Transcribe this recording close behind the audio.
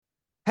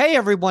Hey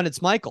everyone,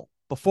 it's Michael.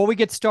 Before we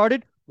get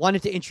started,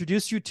 wanted to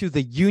introduce you to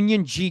the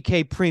Union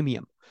GK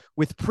Premium.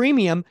 With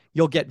Premium,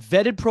 you'll get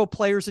vetted pro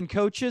players and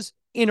coaches,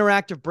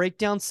 interactive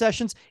breakdown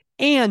sessions,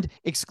 and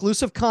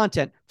exclusive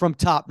content from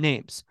top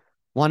names.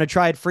 Want to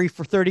try it free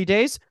for 30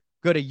 days?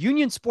 Go to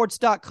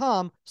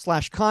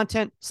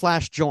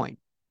unionsports.com/content/join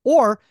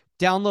or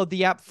download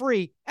the app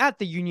free at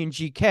the Union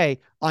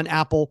GK on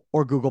Apple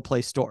or Google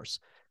Play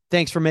stores.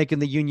 Thanks for making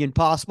the Union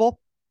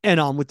possible, and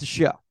on with the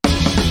show.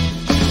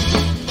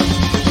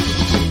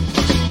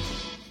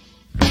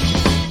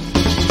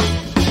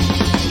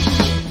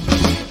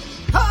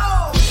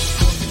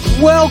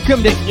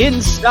 Welcome to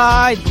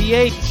Inside the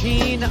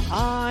 18.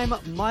 I'm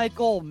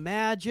Michael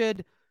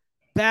Magid,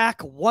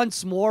 back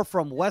once more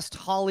from West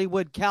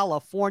Hollywood,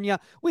 California.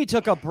 We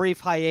took a brief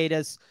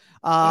hiatus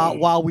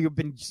while we've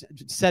been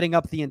setting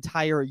up the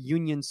entire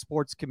Union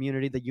sports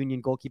community, the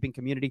Union goalkeeping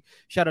community.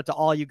 Shout out to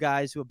all you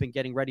guys who have been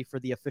getting ready for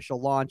the official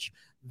launch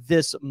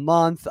this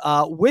month.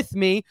 With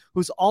me,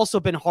 who's also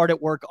been hard at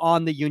work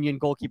on the Union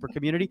goalkeeper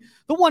community,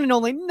 the one and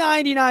only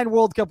 99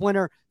 World Cup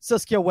winner,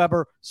 Saskia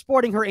Weber,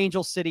 sporting her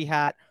Angel City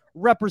hat,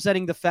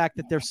 representing the fact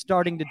that they're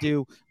starting to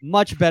do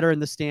much better in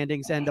the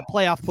standings and the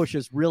playoff push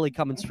is really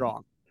coming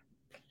strong.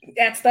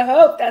 That's the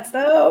hope. That's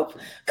the hope.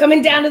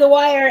 Coming down to the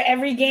wire,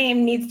 every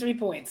game needs 3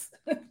 points.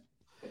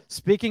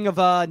 Speaking of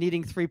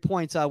needing 3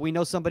 points, we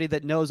know somebody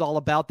that knows all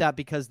about that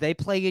because they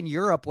play in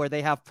Europe where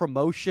they have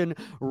promotion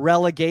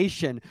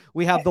relegation.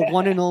 We have the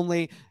one and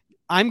only,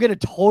 I'm going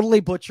to totally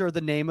butcher the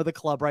name of the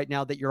club right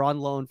now that you're on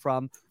loan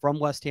from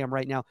West Ham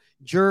right now.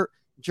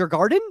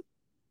 Djurgården?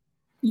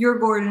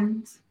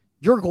 Djurgården.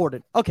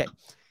 Okay.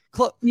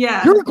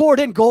 Yeah.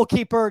 Djurgården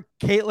goalkeeper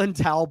Katelin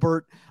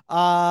Talbert,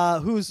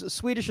 whose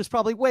Swedish is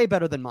probably way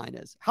better than mine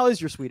is. How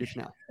is your Swedish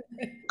now?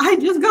 I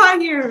just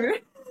got here.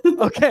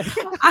 Okay.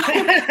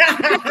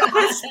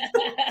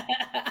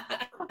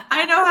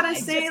 I know how to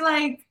say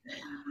like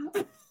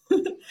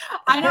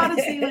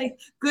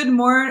good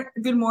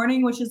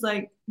morning, which is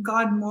like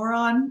God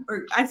moron,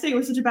 or I say it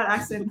with such a bad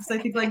accent because I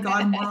think like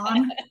God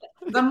moron.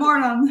 God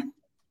moron.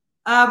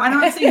 I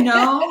know how to say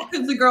no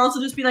because the girls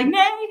will just be like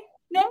nay,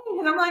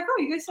 and I'm like, oh,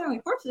 you guys sound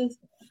like horses.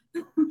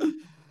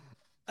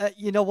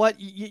 You know what?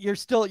 You're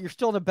still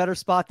in a better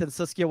spot than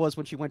Saskia was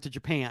when she went to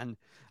Japan.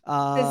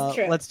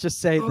 Let's just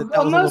say that was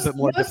a little bit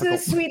more difficult.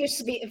 Most of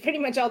the pretty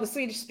much all the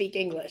Swedish speak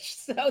English,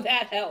 so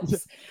that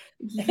helps.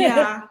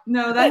 Yeah,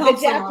 no, that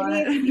helps a lot.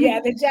 Yeah,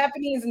 the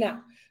Japanese no.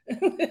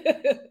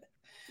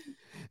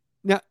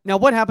 Now,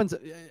 what happens,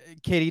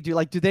 Katie? Do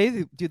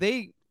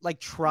they like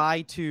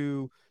try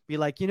to be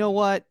like, you know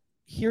what?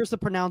 Here's the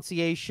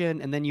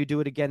pronunciation, and then you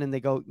do it again, and they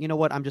go, you know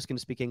what? I'm just going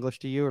to speak English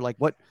to you, or like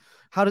what?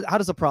 How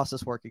does the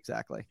process work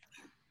exactly?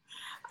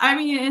 I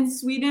mean, in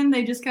Sweden,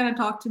 they just kind of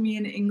talk to me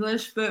in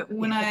English, but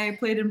when I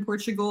played in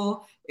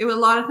Portugal, a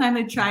lot of time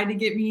they tried to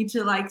get me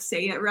to like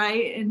say it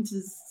right and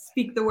to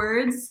speak the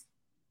words,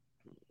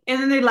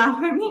 and then they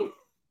laugh at me.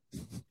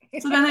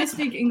 So then I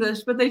speak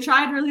English, but they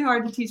tried really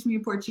hard to teach me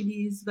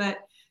Portuguese. But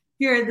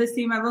here at this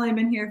team, I've only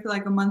been here for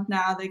like a month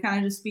now. They kind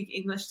of just speak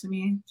English to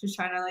me, just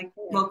trying to like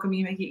welcome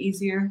me, make it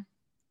easier.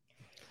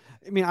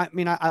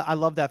 I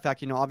love that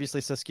fact.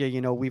 Obviously,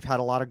 Saskia, we've had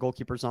a lot of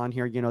goalkeepers on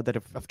here, that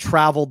have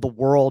traveled the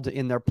world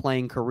in their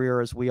playing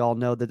career. As we all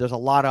know, that there's a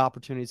lot of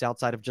opportunities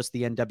outside of just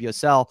the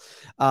NWSL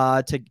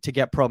to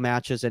get pro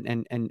matches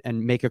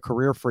and make a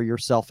career for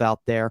yourself out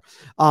there.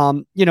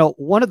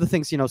 One of the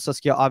things,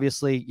 Saskia,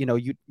 obviously,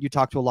 you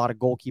talk to a lot of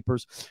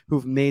goalkeepers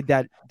who've made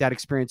that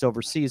experience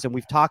overseas, and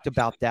we've talked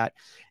about that.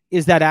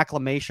 Is that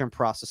acclimation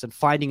process and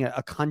finding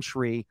a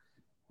country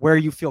where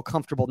you feel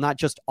comfortable, not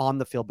just on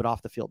the field, but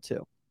off the field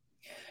too.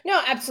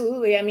 No,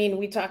 absolutely. I mean,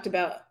 we talked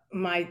about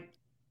my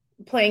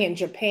playing in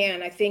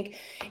Japan. I think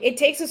it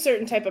takes a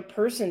certain type of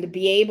person to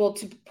be able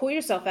to pull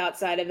yourself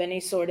outside of any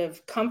sort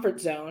of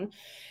comfort zone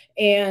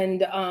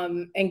and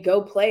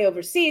go play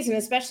overseas. And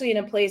especially in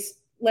a place,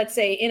 let's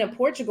say in a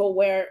Portugal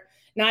where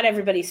not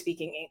everybody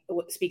speaks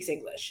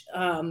English.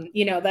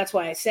 That's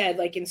why I said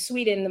like in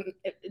Sweden,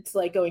 it's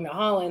like going to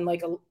Holland,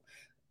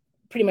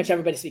 pretty much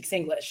everybody speaks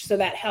English. So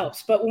that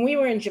helps. But when we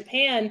were in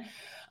Japan,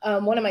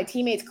 one of my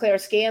teammates, Claire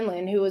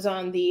Scanlon, who was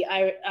on the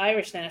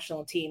Irish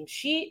national team,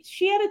 she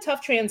had a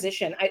tough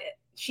transition.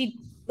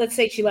 Let's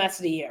say she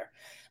lasted a year.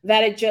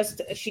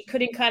 She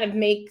couldn't kind of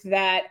make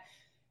that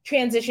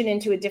transition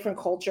into a different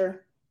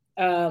culture,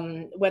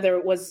 whether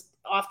it was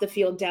off the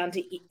field down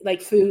to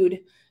like food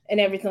and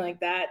everything like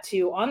that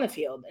to on the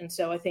field. And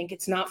so I think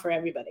it's not for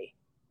everybody.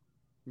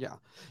 Yeah.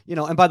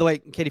 And by the way,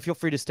 Katie, feel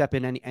free to step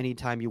in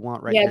anytime you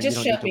want, right? Yeah,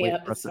 just shut me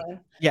up.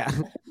 Yeah.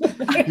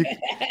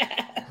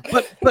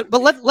 But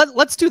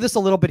let's do this a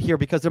little bit here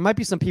because there might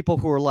be some people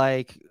who are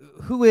like,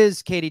 who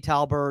is Katie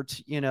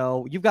Talbert?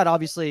 You've got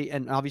obviously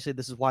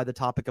this is why the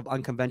topic of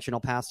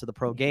unconventional paths to the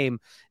pro game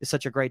is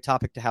such a great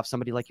topic to have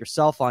somebody like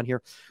yourself on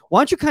here.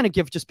 Why don't you kind of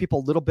give just people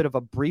a little bit of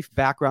a brief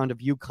background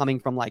of you coming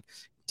from like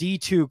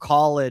D2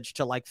 college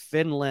to like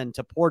Finland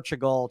to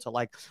Portugal to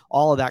like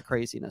all of that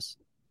craziness?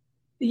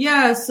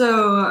 Yeah,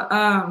 so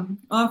I'm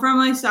from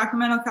like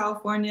Sacramento,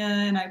 California,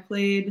 and I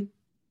played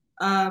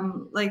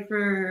like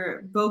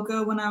for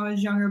Boca when I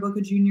was younger,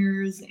 Boca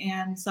Juniors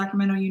and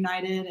Sacramento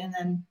United. And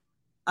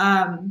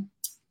then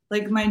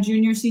like my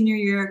junior, senior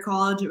year at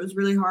college, it was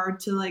really hard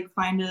to like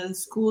find a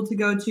school to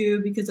go to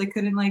because I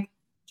couldn't like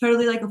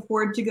totally like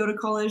afford to go to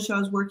college. So I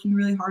was working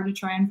really hard to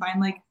try and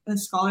find like a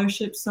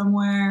scholarship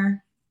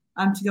somewhere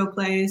to go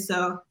play.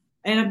 So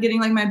I ended up getting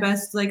like my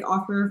best like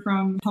offer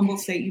from Humboldt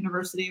State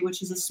University,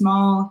 which is a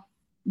small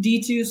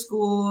D2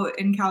 school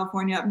in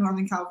California, up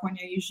Northern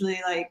California.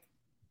 Usually like,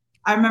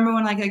 I remember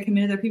when like I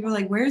committed there, people were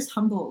like, where's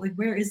Humboldt? Like,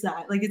 where is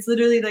that? Like, it's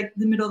literally like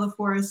the middle of the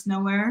forest,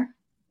 nowhere.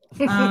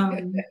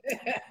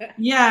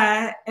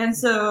 Yeah. And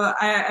so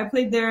I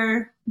played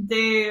there.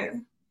 They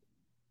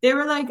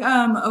were like,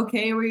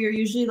 okay, where you're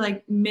usually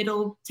like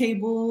middle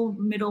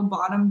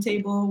bottom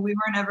table. We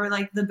weren't ever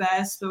like the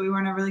best, but we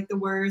weren't ever like the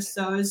worst.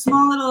 So it was a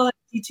small little like,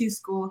 D2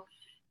 school.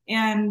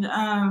 And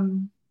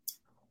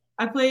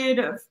I played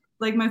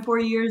like my 4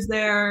 years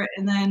there.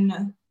 And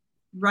then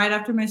right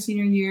after my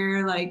senior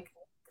year, like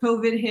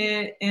COVID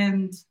hit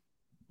and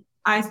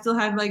I still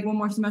had like one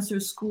more semester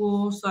of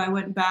school. So I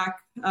went back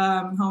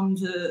home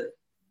to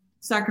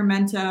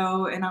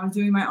Sacramento and I was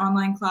doing my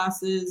online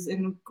classes,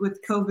 and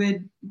with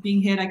COVID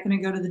being hit, I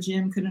couldn't go to the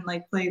gym, couldn't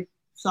like play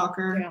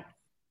soccer. Yeah.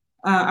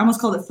 I almost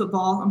called it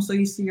football. I'm so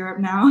used to Europe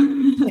now.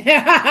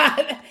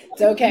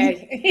 It's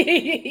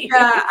okay.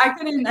 Yeah, I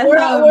couldn't. We're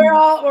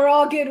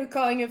all good with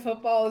calling it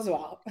football as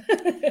well.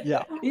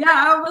 Yeah.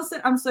 Yeah,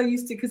 I'm so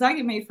used to, because I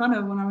get made fun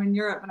of when I'm in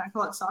Europe and I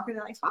call it soccer.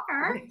 They're like,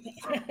 soccer.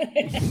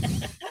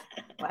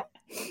 What?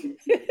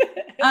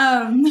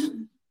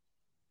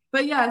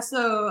 But yeah,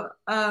 so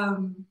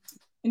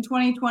in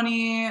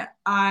 2020,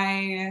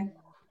 I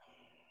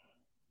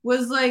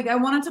was like, I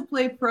wanted to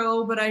play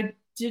pro, but I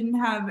didn't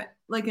have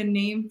like a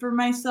name for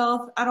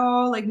myself at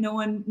all. Like no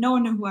one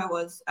knew who I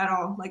was at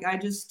all. Like I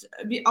just,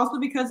 also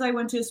because I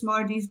went to a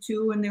smaller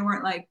D2 and they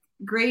weren't like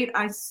great,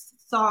 I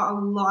saw a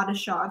lot of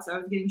shots I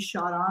was getting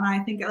shot on. I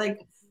think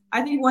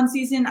one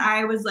season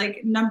I was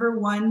like number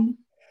 1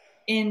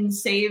 in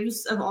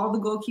saves of all the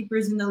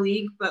goalkeepers in the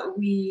league,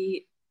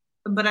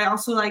 but I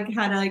also like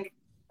had like,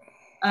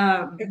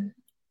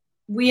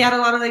 we had a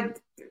lot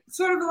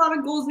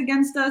of goals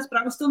against us,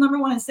 but I was still number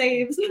 1 in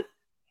saves.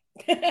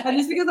 And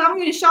just because I'm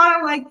getting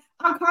shot,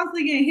 I'm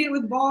constantly getting hit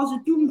with balls,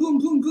 just boom, boom,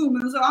 boom, boom.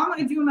 And so I'm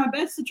like doing my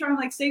best to try and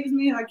like save as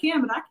many as I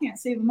can, but I can't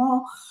save them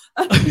all.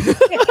 But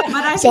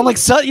you sound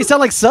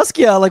like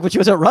Saskia, like when she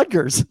was at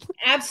Rutgers.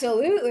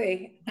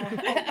 Absolutely.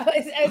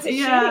 I was a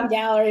shooting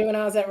gallery when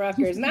I was at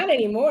Rutgers. Not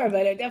anymore,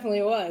 but it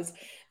definitely was.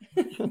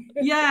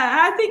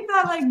 Yeah, I think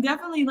that like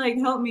definitely like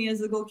helped me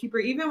as a goalkeeper.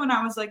 Even when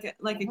I was like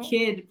a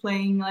kid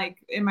playing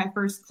like in my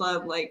first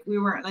club, like we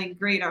weren't like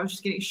great. I was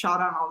just getting shot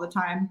on all the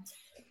time.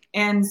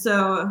 And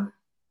so,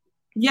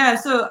 yeah,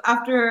 so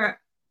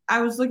after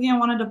I was looking, I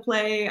wanted to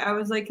play, I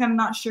was like kind of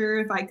not sure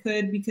if I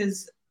could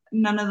because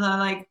none of the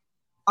like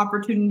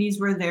opportunities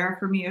were there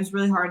for me. It was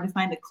really hard to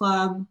find a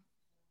club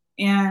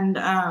and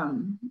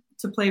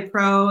to play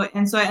pro.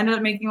 And so I ended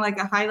up making like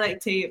a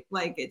highlight tape.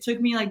 Like it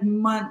took me like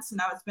months and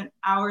I would spend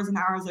hours and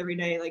hours every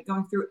day, like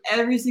going through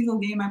every single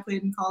game I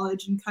played in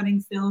college and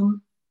cutting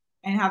film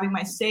and having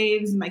my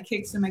saves and my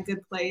kicks and my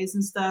good plays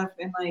and stuff.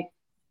 And like,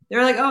 they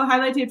were like, oh,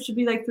 highlight tape should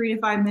be like 3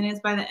 to 5 minutes.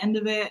 By the end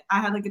of it,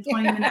 I had like a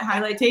 20-minute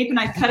highlight tape and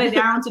I cut it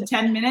down to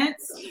 10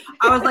 minutes.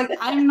 I was like,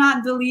 I'm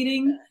not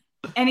deleting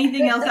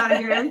anything else out of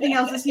here. Everything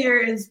else is here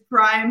is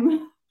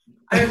prime.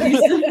 I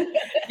refuse to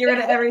get rid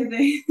of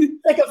everything.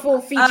 Like a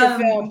full feature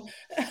film.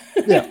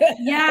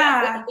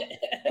 Yeah.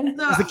 So,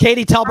 it's the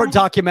Katie Talbert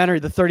documentary,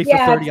 the 30 for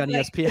 30 on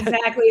ESPN.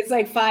 Exactly. It's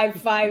like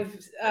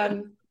five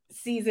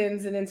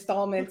seasons and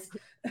installments.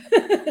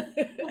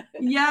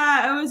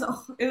 Yeah,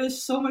 it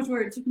was so much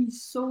work. It took me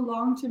so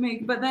long to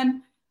make, but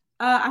then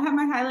I have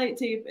my highlight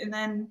tape, and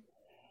then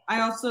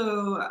I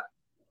also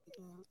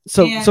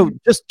so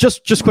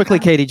just quickly,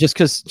 Katie, just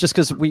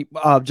because we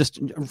just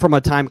from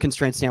a time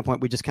constraint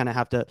standpoint, we just kind of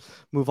have to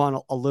move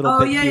on a little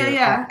bit.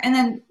 Yeah, and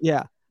then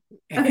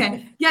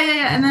okay,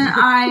 yeah, and then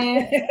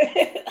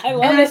I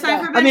love it.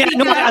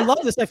 I love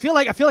this. I feel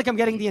like I'm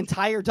getting the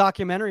entire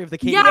documentary of the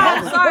Katie.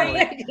 Yeah,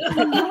 sorry.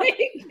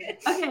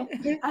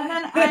 Okay, and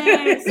then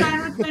I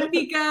signed with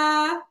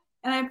Benfica,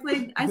 and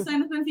I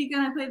signed with Benfica,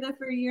 and I played there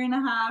for a year and a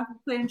half. I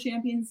played in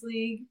Champions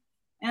League,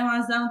 and when I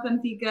was done with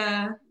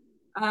Benfica,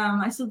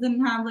 I still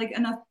didn't have like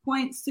enough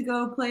points to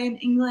go play in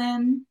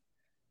England.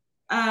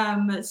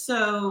 But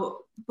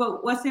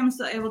West Ham was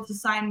still able to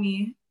sign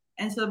me,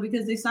 and so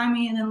because they signed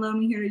me and then loaned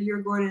me here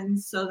to Gordon,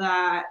 so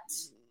that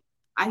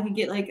I could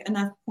get like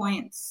enough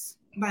points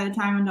by the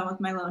time I'm done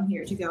with my loan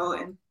here to go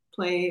and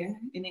play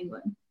in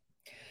England.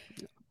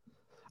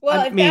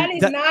 Well, that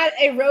is not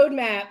a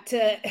roadmap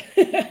to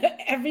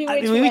every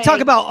which way. We talk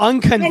about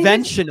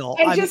unconventional.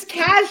 And just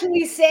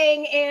casually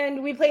saying,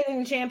 and we played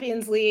in the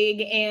Champions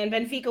League, and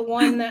Benfica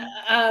won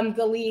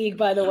the league,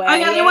 by the way. Oh,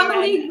 yeah, they won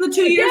the league the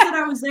 2 years that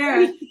I was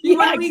there. They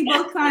won the league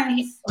both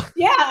times.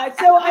 Yeah,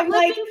 so I'm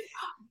like,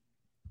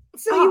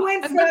 So you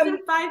went I've lived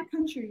in 5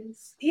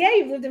 countries. Yeah,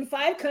 you've lived in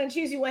 5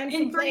 countries. You went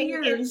in from 3 playing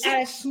years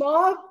at a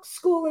small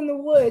school in the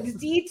woods,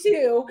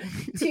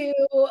 D2,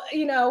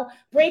 to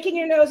breaking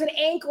your nose and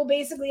ankle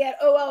basically at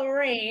OL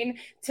Reign,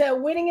 to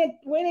winning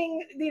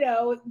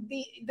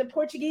the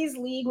Portuguese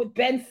league with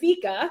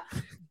Benfica,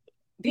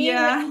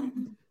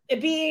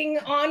 being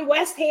on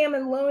West Ham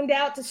and loaned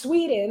out to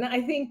Sweden.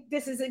 I think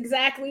this is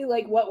exactly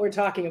like what we're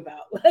talking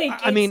about. Like,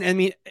 I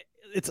mean,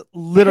 it's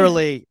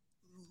literally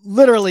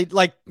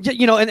like,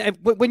 and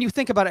when you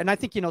think about it, and I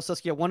think,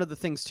 Saskia, one of the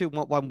things too,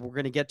 we're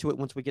going to get to it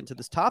once we get into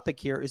this topic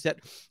here, is that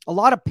a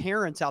lot of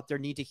parents out there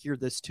need to hear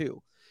this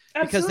too.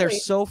 Absolutely. Because they're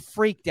so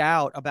freaked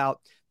out about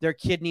their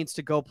kid needs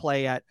to go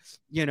play at,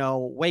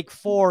 Wake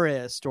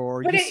Forest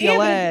or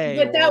UCLA.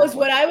 But that was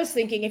what I was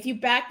thinking. If you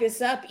back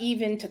this up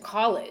even to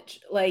college,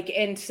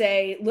 and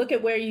say, look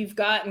at where you've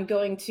gotten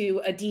going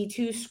to a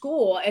D2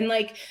 school, and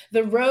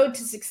the road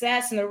to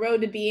success and the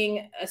road to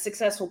being a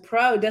successful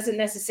pro doesn't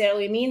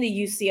necessarily mean the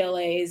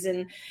UCLAs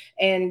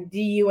and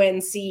the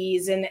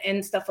UNCs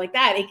and stuff like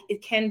that.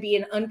 It can be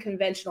an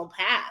unconventional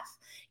path.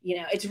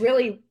 It's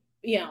really,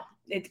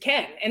 it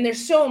can. And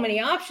there's so many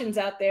options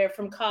out there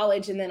from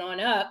college and then on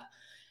up.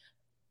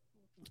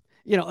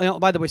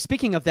 By the way,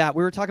 speaking of that,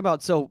 we were talking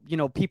about,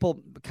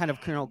 people kind of,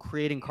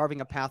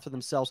 carving a path for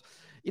themselves.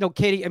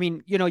 Katie, I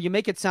mean, you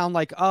make it sound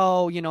like,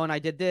 oh, and I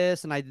did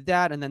this and I did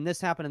that, and then this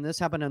happened and this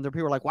happened. And there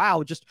people are like,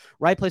 wow, just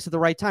right place at the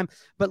right time.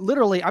 But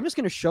literally, I'm just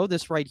going to show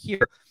this right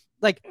here.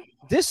 Like,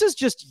 this is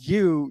just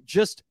you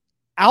just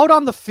out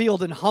on the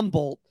field in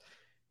Humboldt,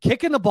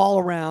 kicking the ball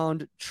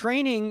around,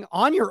 training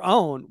on your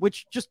own,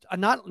 which just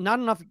not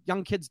enough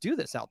young kids do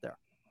this out there.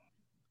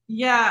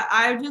 Yeah,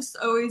 I've just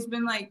always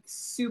been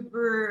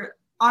super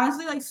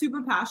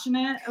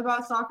passionate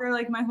about soccer,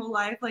 my whole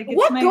life.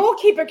 What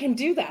goalkeeper can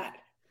do that?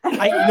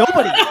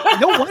 Nobody.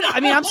 No one. I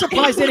mean, I'm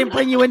surprised they didn't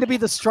bring you in to be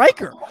the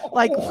striker.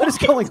 What is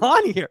going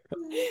on here?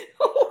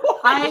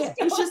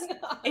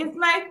 It's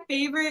my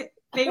favorite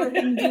thing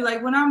to do.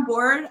 When I'm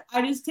bored,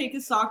 I just take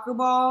a soccer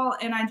ball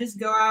and I just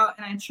go out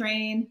and I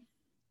train.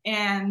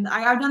 And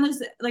I've done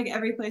this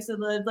every place I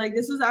lived.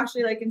 This was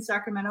actually in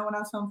Sacramento when I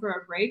was home for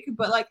a break.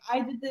 But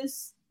I did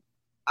this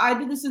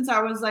since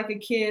I was a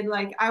kid.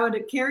 I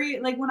would carry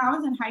when I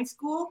was in high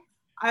school,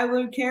 I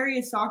would carry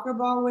a soccer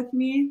ball with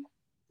me.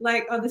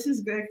 This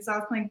is good because I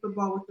was playing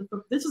football with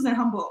this was in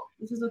Humboldt.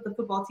 This was with the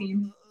football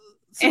team.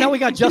 So now we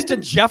got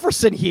Justin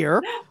Jefferson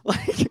here,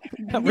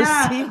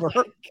 receiver.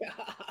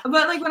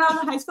 But when I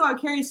was in high school,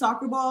 I'd carry a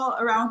soccer ball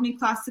around with me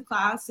class to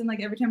class, and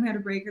every time I had a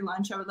break or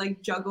lunch, I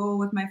would juggle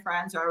with my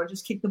friends, or I would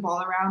just kick the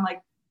ball around.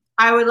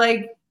 I would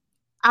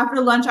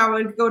after lunch, I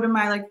would go to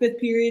my 5th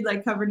period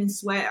covered in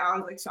sweat. I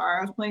was sorry,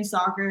 I was playing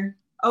soccer.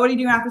 Oh, what are you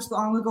doing after school?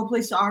 I'm gonna go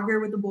play soccer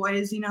with the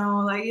boys.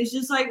 It's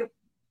just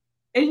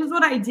it's just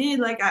what I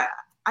did.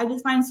 I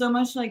just find so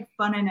much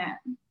fun in it.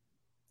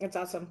 It's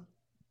awesome.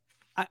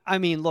 I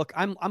mean, look,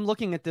 I'm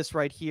looking at this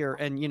right here,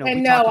 and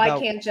I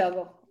can't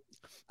juggle.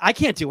 I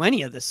can't do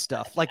any of this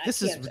stuff.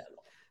 This is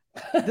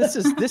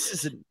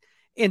an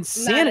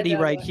insanity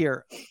right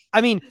here.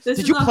 I mean,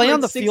 did you play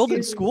on the field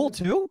in school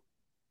too?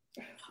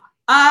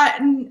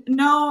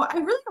 No, I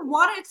really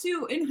wanted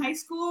to in high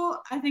school.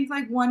 I think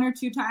 1 or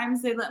 2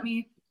 times they let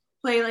me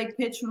play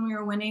pitch when we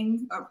were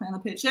winning, or play on the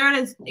pitch. There it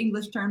is,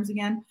 English terms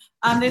again.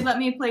 They let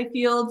me play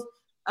field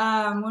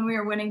when we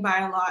were winning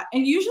by a lot,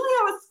 and usually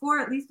I would score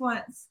at least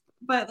once.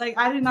 But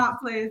I did not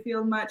play the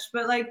field much.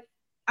 But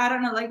I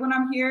don't know, when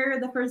I'm here,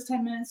 the first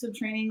 10 minutes of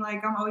training,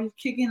 I'm always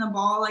kicking the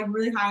ball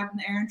really high up in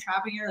the air and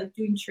trapping her,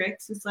 doing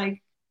tricks. It's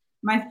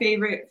my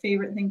favorite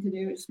thing to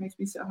do. It just makes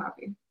me so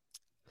happy.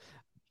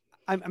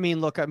 I mean,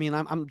 look,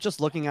 I'm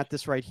just looking at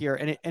this right here,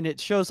 and it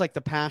shows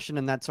the passion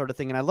and that sort of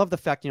thing. And I love the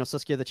fact,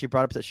 Saskia, that she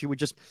brought up that she would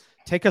just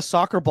take a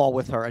soccer ball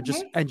with her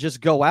and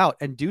just go out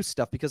and do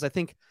stuff, because I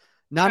think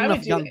not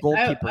enough young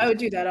goalkeepers. I would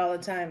do that all the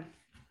time.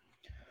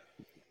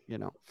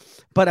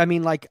 But I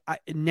mean,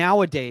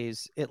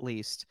 nowadays, at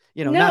least,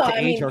 not to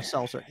age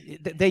ourselves,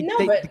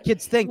 the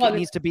kids think it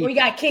needs to be. We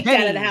got kicked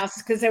out of the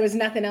house because there was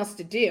nothing else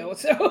to do.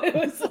 So it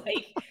was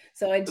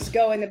so I just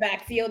go in the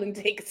backfield and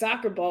take a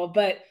soccer ball.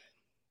 But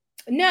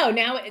no,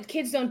 now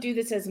kids don't do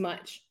this as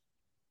much.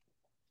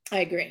 I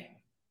agree.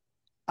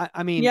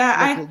 I mean, yeah,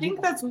 I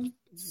think that's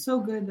so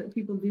good that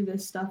people do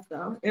this stuff,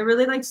 though. It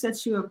really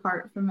sets you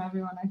apart from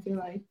everyone, I feel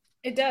like.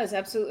 It does,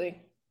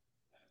 absolutely.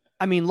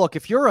 I mean, look,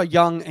 if you're a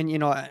young,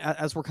 and,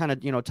 as we're kind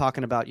of,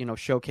 talking about,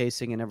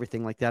 showcasing and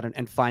everything like that,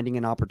 and finding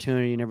an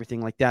opportunity and everything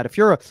like that, if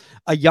you're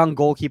a young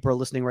goalkeeper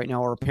listening right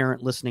now, or a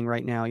parent listening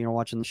right now,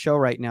 watching the show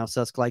right now,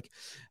 Susk,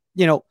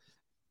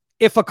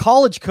 if a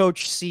college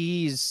coach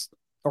sees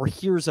or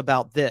hears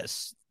about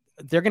this,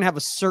 they're going to have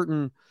a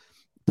certain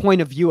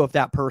point of view of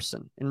that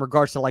person in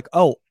regards to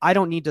oh, I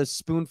don't need to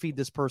spoon feed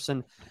this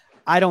person.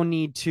 I don't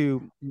need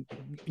to,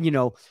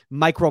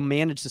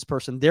 micromanage this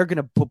person. They're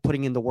going to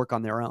putting in the work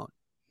on their own.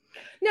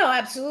 No,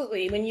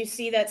 absolutely. When you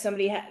see that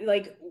somebody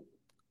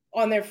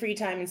on their free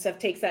time and stuff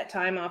takes that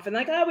time off. And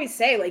like I always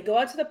say, like, go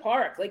out to the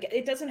park. Like,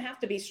 it doesn't have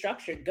to be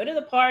structured. Go to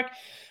the park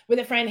with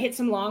a friend, hit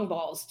some long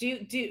balls.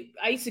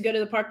 I used to go to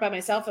the park by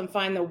myself and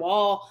find the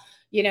wall,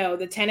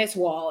 the tennis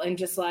wall, and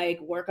just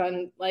like work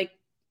on like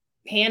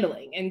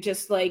handling and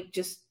just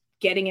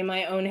getting in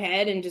my own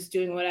head and just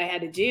doing what I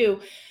had to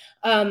do.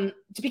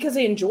 Because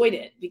I enjoyed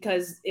it,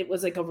 because it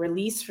was like a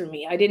release for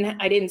me. I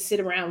didn't sit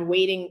around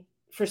waiting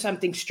for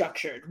something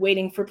structured,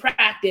 waiting for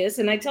practice.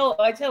 And I tell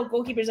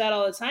goalkeepers that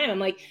all the time. I'm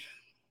like,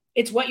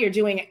 it's what you're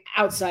doing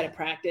outside of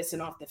practice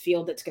and off the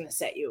field that's going to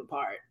set you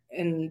apart.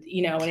 And,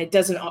 and it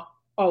doesn't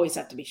always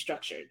have to be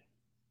structured.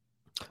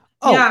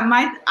 Oh. Yeah,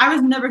 I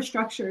was never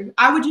structured.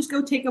 I would just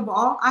go take a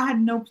ball. I had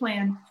no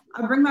plan.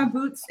 I'd bring my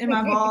boots and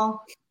my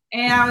ball,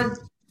 and I would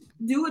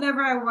do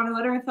whatever I wanted,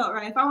 whatever I felt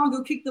right. If I want to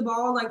go kick the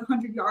ball like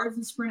 100 yards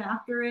and sprint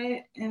after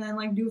it and then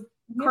like do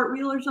a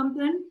cartwheel or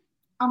something,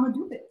 I'm going to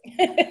do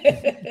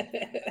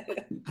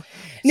it.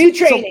 New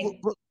training.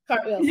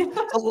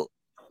 Cartwheel.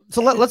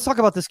 So let's talk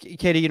about this,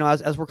 Katie,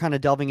 as we're kind of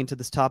delving into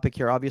this topic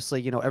here.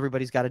 Obviously,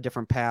 everybody's got a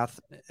different path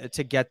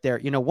to get there.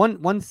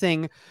 One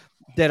thing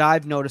that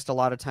I've noticed a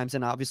lot of times,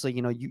 and obviously,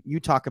 you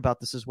talk about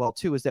this as well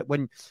too, is that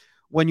when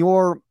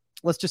you're,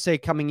 let's just say,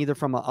 coming either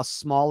from a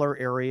smaller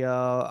area,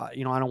 I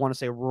don't want to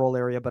say a rural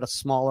area, but a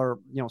smaller,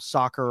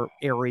 soccer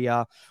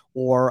area,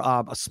 or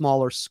a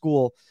smaller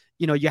school,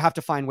 you have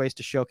to find ways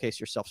to showcase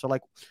yourself. So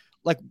like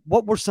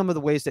what were some of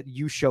the ways that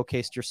you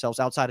showcased yourselves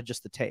outside of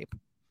just the tape?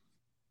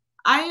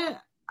 I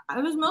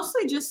was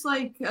mostly just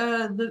like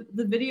the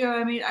video.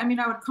 I mean,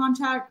 I would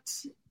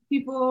contact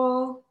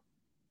people.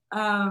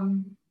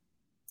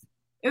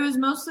 It was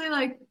mostly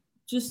like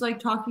just like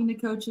talking to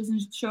coaches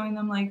and showing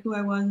them like who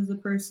I was as a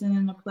person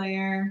and a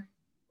player.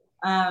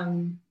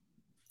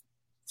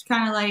 It's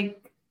kind of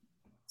like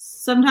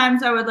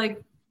sometimes I would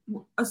like,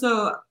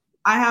 so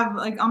I have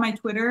like on my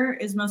Twitter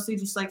is mostly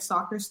just like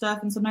soccer stuff.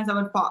 And sometimes I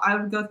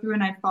would go through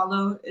and I'd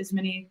follow as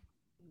many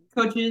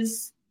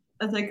coaches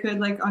as I could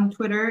like on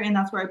Twitter. And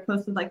that's where I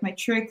posted like my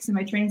tricks and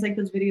my trainings, like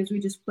those videos we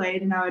just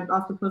played. And I would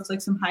also post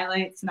like some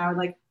highlights, and I would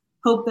like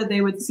hope that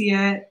they would see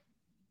it.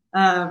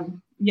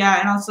 Yeah.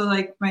 And also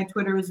like my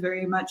Twitter was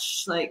very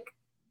much like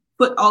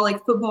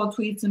football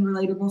tweets and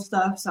relatable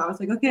stuff. So I was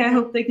like, okay, I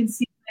hope they can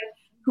see like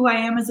who I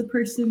am as a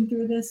person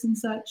through this and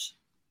such.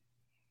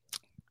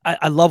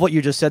 I love what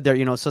you just said there,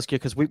 Saskia,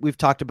 because we've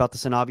talked about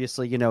this, and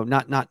obviously,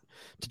 not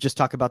to just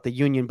talk about the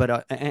union,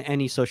 but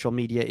any social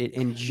media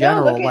in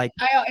general. It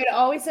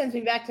always sends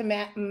me back to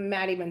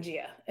Maddie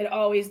Mangia. It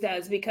always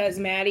does, because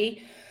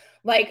Maddie,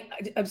 like,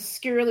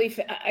 obscurely,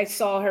 I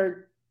saw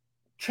her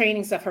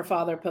training stuff her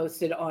father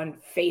posted on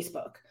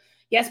Facebook.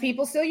 Yes,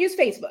 people still use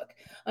Facebook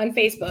on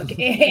Facebook.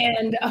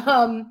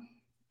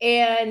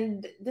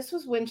 And this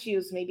was when she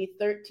was maybe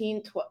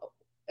 13, 12.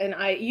 And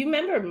you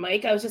remember,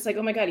 Mike, I was just like,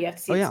 oh my God, you have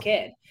to see this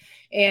kid.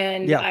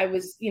 And yeah. I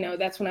was,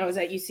 that's when I was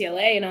at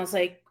UCLA, and I was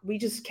like, we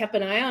just kept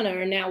an eye on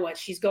her. And now what?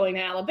 She's going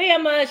to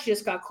Alabama. She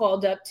just got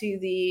called up to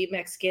the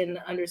Mexican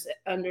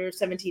under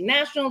 17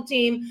 national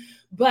team.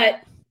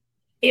 But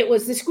it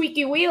was the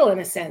squeaky wheel in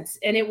a sense.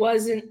 And it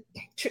wasn't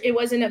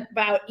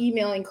about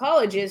emailing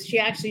colleges.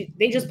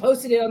 They just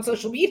posted it on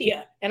social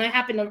media, and I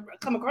happened to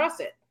come across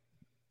it.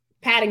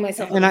 Patting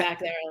myself on the back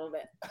there a little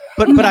bit.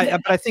 But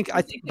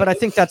I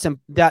think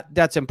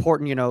that's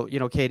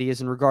important, Katie,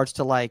 is in regards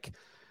to like,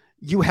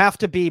 you have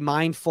to be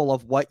mindful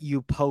of what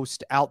you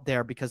post out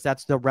there, because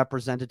that's the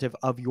representative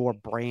of your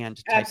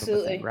brand type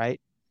Absolutely. Of a thing,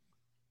 right?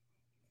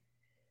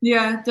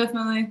 Yeah,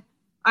 definitely.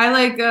 I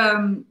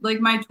like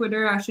my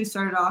Twitter actually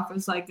started off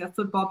as like a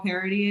football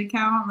parody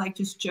account, like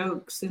just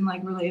jokes and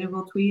like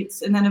relatable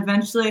tweets. And then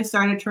eventually I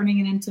started turning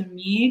it into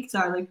me, because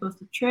I would like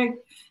post a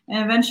trick.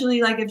 And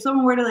eventually, like, if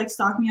someone were to like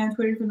stalk me on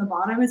Twitter from the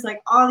bottom, it's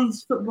like all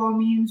these football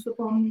memes.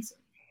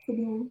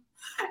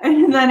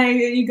 And then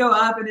you go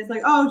up and it's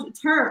like, oh,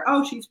 it's her.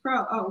 Oh, she's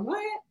pro. Oh,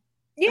 what?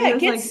 Yeah, it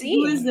gets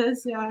seen. Who is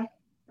this? Yeah.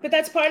 But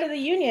that's part of the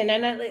union.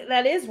 And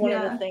that is one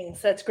of the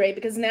things that's great,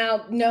 because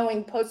now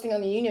posting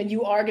on the union,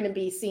 you are going to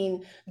be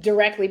seen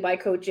directly by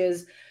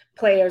coaches,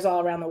 players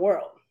all around the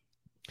world.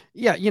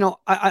 Yeah.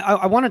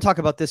 I want to talk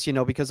about this,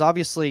 because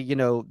obviously,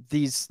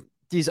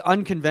 these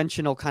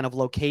unconventional kind of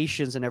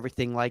locations and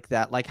everything like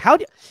that. Like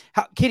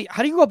Katie,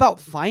 how do you go about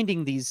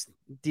finding these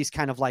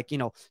kind of like,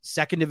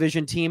 second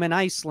division team in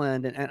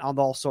Iceland and all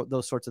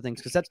those sorts of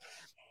things? Because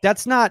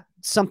that's not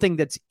something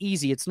that's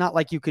easy. It's not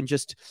like you can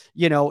just,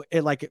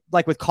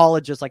 like with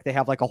colleges, like they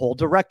have like a whole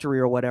directory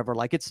or whatever.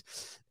 Like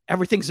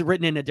everything's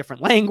written in a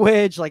different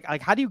language. Like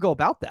how do you go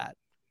about that?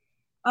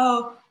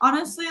 Oh,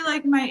 honestly,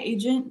 like my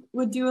agent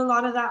would do a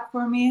lot of that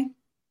for me.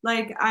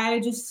 Like I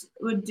just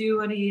would do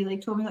what he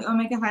like told me, like, oh,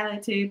 make a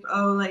highlight tape.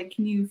 Oh, like,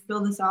 can you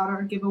fill this out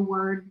or give a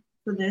word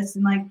for this?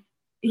 And like,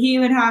 he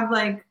would have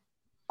like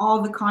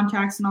all the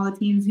contacts and all the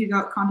teams. He'd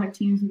go contact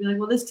teams and be like,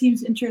 well, this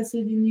team's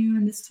interested in you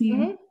and this team.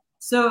 Mm-hmm.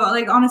 So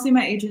like, honestly,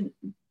 my agent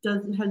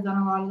has done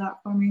a lot of that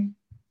for me.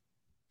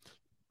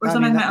 Or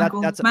sometimes my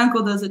uncle. My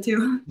uncle does it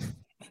too.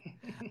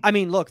 I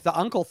mean, look, the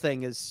uncle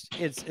thing it's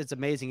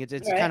amazing. It's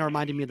right. Kind of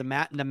reminding me of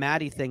the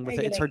Maddie thing with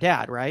it's her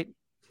dad, right?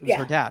 It was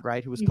her dad,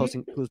 right? Who was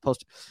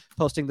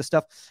posting the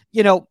stuff,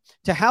 you know,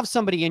 to have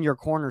somebody in your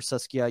corner,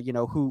 Saskia, you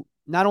know, who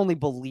not only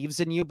believes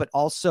in you, but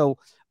also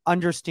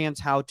understands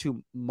how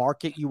to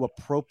market you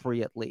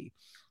appropriately.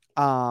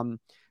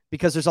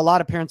 Because there's a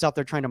lot of parents out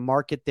there trying to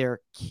market their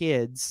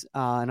kids.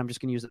 And I'm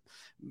just going to use it,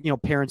 you know,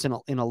 parents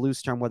in a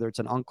loose term, whether it's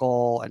an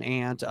uncle, an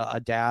aunt, a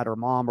dad or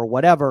mom or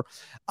whatever.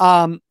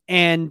 And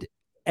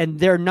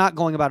they're not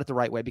going about it the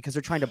right way because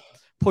they're trying to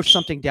push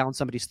something down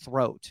somebody's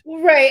throat.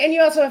 Right. And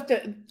you also have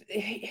to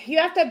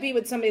be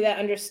with somebody that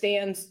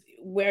understands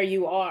where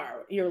you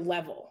are, your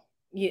level,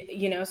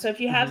 you know? So if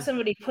you have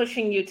somebody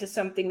pushing you to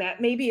something that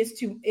maybe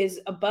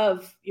is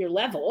above your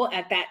level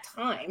at that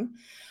time,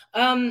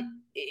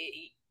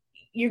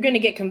 you're going to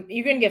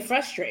get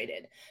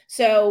frustrated.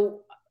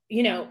 So,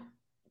 you know,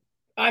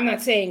 I'm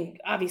not saying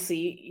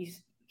obviously you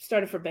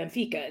started for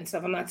Benfica and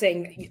stuff. I'm not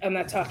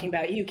talking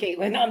about you,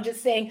 Katelin. I'm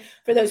just saying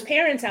for those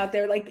parents out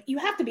there, like, you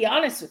have to be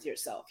honest with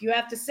yourself. You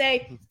have to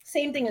say,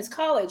 same thing as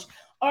college.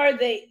 Are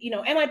they, you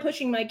know, am I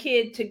pushing my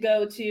kid to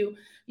go to,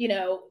 you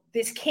know,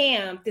 this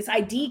camp, this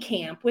ID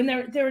camp, when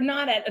they're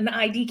not at an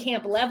ID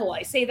camp level?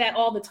 I say that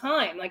all the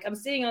time. Like, I'm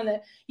sitting on the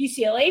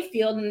UCLA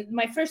field, and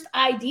my first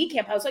ID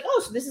camp, I was like,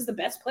 oh, so this is the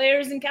best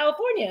players in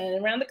California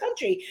and around the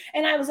country.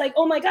 And I was like,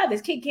 oh my God,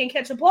 this kid can't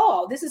catch a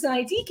ball. This is an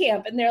ID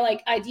camp. And they're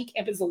like, ID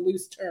camp is a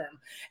loose term.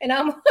 And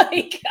I'm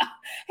like,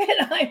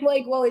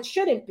 well, it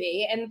shouldn't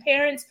be. And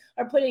parents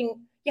are you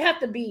have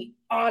to be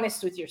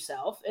honest with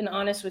yourself and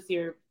honest with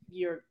your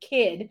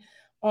kid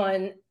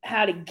on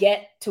how to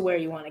get to where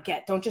you want to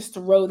get. Don't just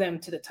throw them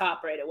to the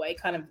top right away.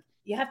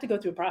 You have to go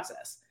through a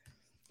process.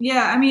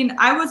 Yeah, I mean,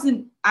 I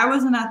wasn't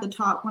at the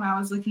top when I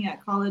was looking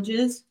at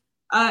colleges.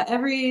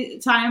 Every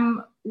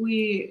time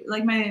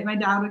my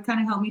dad would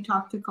kind of help me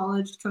talk to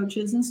college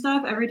coaches and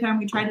stuff. Every time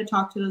we tried to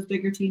talk to those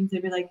bigger teams,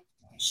 they'd be like,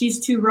 she's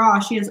too raw.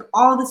 She has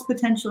all this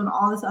potential and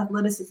all this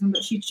athleticism,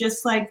 but she's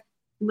just like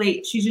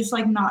late. She's just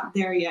like not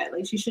there yet.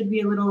 Like, she should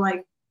be a little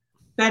like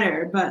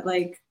better, but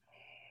like,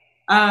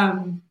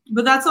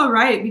 but that's all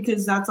right,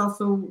 because that's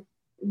also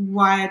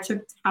why I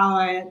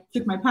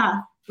took my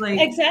path.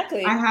 Like,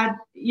 exactly. I had,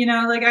 you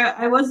know, like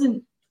I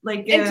wasn't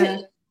like,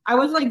 I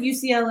was like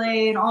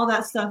UCLA and all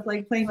that stuff,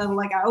 like playing level.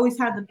 Like, I always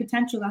had the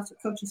potential. That's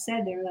what coaches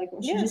said. They were like,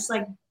 well, she's just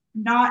like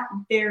not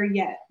there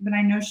yet, but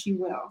I know she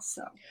will.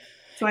 So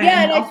I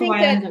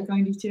ended up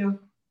going to too.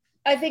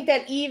 I think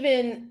that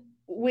even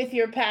with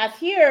your path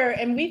here,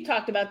 and we've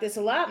talked about this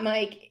a lot,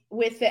 Mike,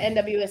 with the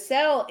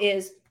NWSL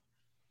is,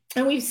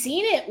 and we've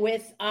seen it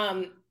with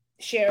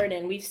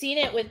Sheridan. We've seen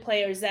it with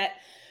players that,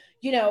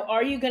 you know,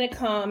 are you going to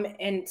come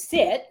and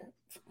sit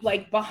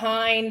like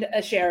behind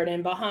a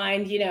Sheridan,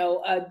 behind, you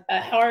know, a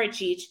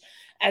Haricic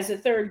as a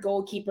third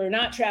goalkeeper,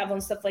 not travel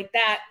and stuff like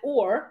that?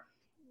 Or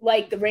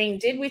like the Reign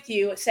did with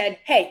you, said,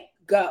 hey,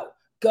 go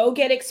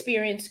get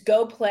experience,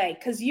 go play.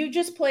 Because you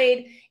just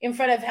played in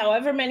front of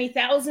however many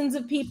thousands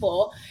of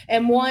people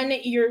and won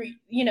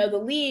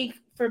the league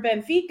for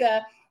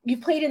Benfica. You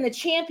played in the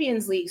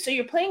Champions League. So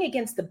you're playing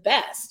against the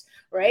best,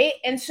 right?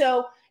 And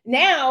so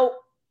now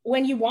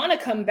when you want to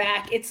come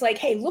back, it's like,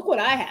 hey, look what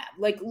I have.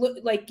 Like, look,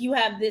 like you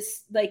have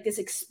this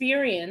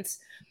experience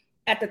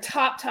at the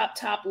top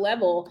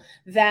level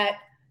that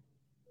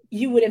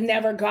you would have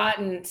never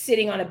gotten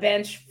sitting on a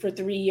bench for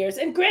 3 years.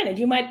 And granted,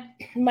 you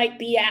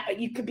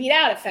could beat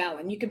out a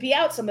Fallon, you could beat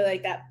out somebody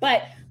like that.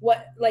 But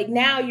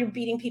now you're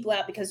beating people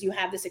out because you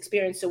have this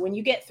experience. So when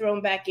you get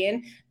thrown back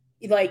in,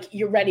 like,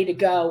 you're ready to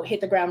go,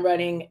 hit the ground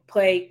running,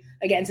 play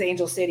against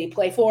Angel City,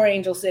 play for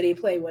Angel City,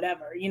 play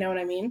whatever. You know what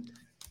I mean?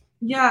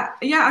 Yeah.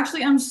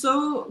 Actually, I'm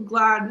so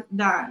glad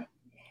that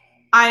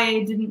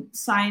I didn't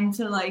sign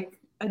to like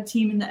a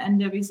team in the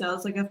NWSL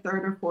as like a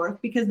third or fourth,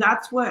 because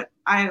that's what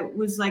I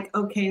was like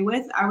okay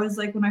with. I was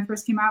like, when I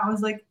first came out, I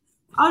was like,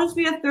 I'll just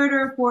be a third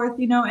or a fourth,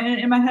 you know. And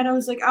in my head, I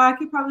was like, oh, I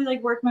could probably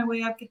like work my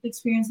way up, get the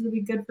experience. It'll be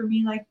good for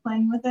me, like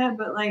playing with it.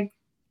 But like,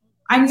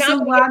 I'm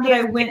so glad that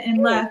I went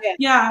and left.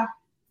 Yeah.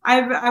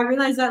 I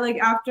realized that like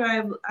after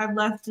I've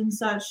left and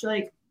such,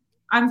 like,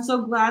 I'm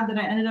so glad that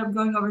I ended up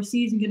going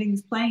overseas and getting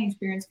this playing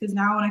experience, because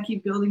now when I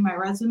keep building my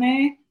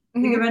resume,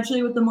 like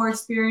eventually with the more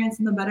experience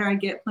and the better I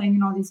get playing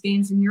in all these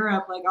games in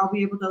Europe, like I'll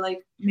be able to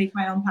like make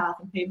my own path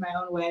and pave my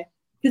own way.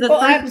 Because at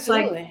first it's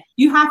like,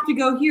 you have to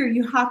go here,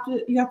 you have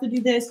to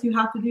do this, you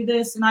have to do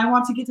this, and I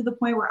want to get to the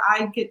point where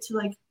I get to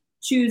like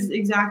choose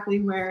exactly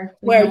where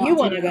you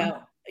want to go.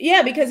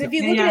 Yeah, because if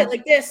you look at it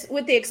like this,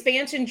 with the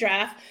expansion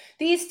draft,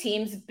 these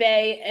teams,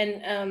 Bay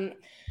and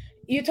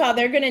Utah,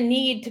 they're going to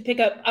need to pick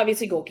up,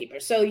 obviously,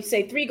 goalkeepers. So you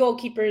say 3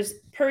 goalkeepers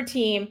per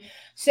team.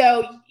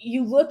 So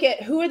you look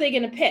at who are they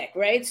going to pick,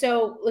 right?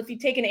 So if you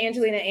take an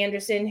Angelina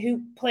Anderson,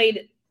 who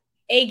played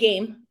a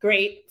game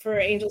great for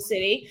Angel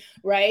City,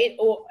 right?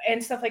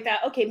 And stuff like that.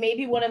 Okay,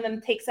 maybe one of them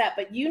takes that.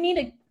 But you need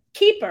a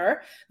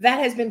keeper that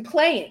has been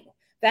playing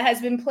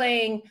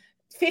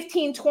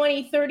 15,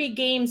 20, 30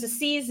 games a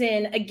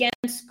season against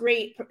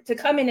great to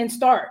come in and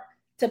start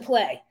to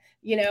play,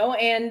 you know,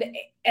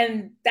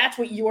 and that's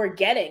what you're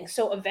getting.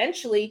 So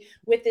eventually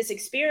with this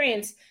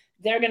experience,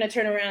 they're going to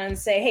turn around and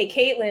say, hey,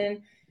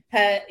 Katelin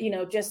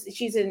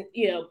she's in,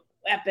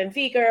 at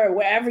Benfica or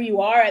wherever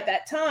you are at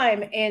that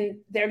time. And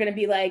they're going to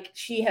be like,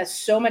 she has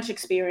so much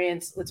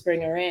experience. Let's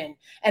bring her in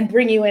and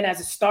bring you in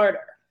as a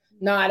starter,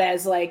 not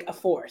as like a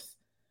fourth.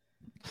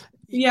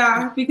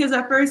 Yeah. Because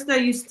at first I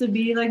used to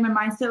be like, my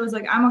mindset was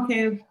like, I'm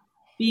okay with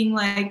being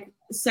like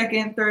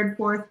second, third,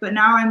 fourth. But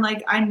now I'm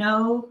like, I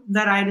know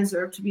that I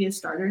deserve to be a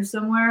starter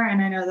somewhere. And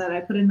I know that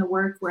I put in the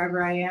work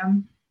wherever I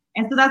am.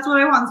 And so that's what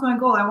I want. That's my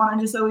goal. I want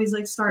to just always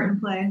like start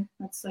and play.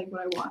 That's like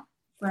what I want.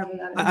 That is.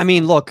 I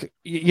mean, look,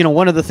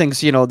 one of the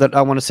things, that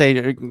I want to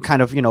say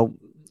kind of,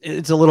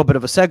 it's a little bit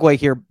of a segue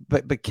here,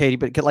 but Katie,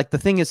 but like the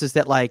thing is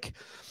that like,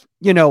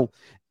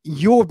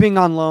 you're being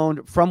on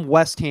loan from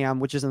West Ham,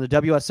 which is in the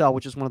WSL,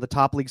 which is one of the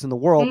top leagues in the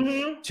world,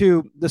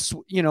 to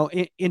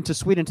the, into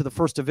Sweden, to the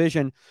first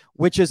division,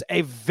 which is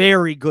a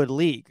very good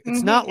league.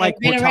 It's not like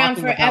been around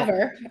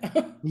forever.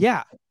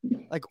 Yeah.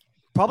 Like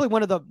probably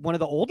one of the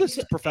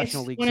oldest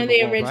professional leagues. One of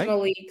the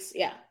original leagues.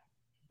 Yeah.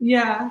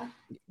 Yeah.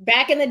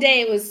 Back in the day,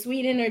 it was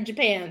Sweden or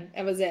Japan.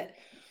 That was it.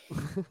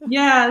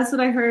 Yeah, that's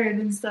what I heard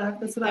and stuff.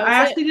 That's what I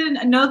actually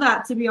didn't know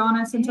that, to be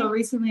honest, until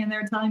recently, and they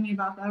were telling me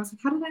about that. I was like,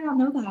 how did I not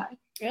know that?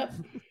 Yep.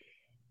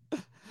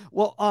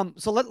 Well,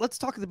 so let's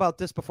talk about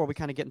this before we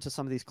kind of get into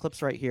some of these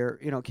clips right here.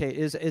 Kate,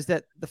 is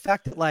that the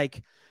fact that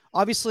like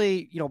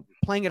obviously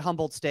playing at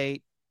Humboldt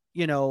State,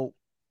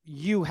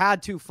 you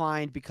had to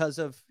find, because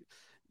of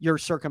your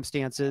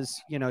circumstances,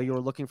 you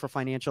were looking for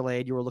financial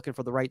aid, you were looking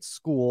for the right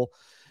school.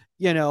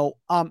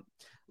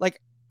 Like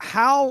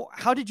how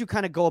did you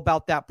kind of go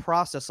about that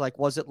process? Like,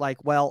 was it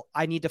like, well,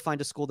 I need to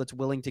find a school that's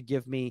willing to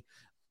give me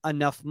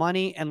enough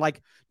money? And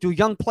like, do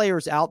young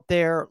players out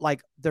there,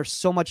 like there's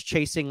so much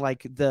chasing,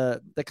 like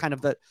the kind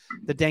of the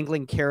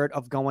dangling carrot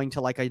of going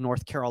to like a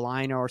North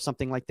Carolina or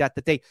something like that,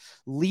 that they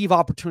leave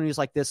opportunities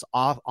like this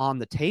off on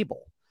the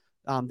table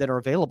that are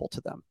available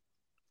to them?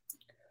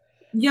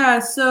 Yeah.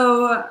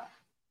 So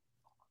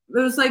it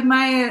was like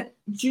my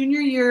junior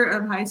year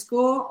of high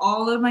school.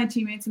 All of my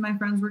teammates and my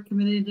friends were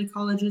committed to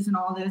colleges and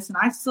all this. And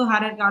I still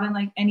hadn't gotten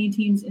like any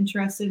teams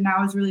interested. And I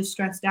was really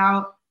stressed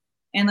out.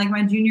 And like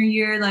my junior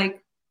year,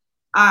 like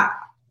I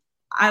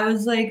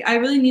was like, I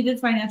really needed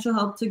financial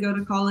help to go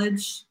to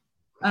college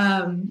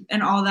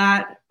and all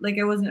that. Like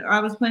I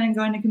was planning on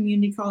going to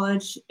community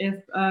college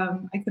if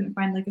I couldn't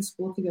find like a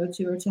school to go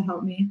to or to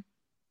help me.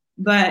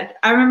 But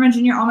I remember in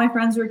junior, all my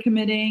friends were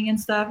committing and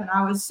stuff. And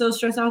I was so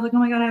stressed. I was like, oh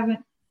my God,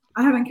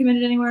 I haven't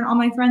committed anywhere, and all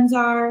my friends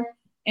are.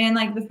 And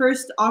like the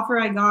first offer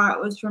I got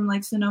was from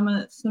like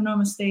Sonoma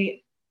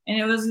State, and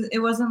it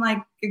wasn't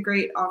like a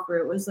great offer.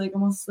 It was like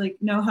almost like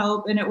no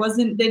help, and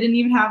they didn't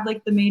even have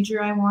like the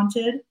major I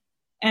wanted.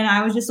 And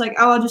I was just like,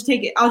 oh, I'll just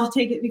take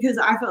it because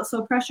I felt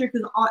so pressured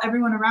because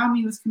everyone around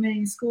me was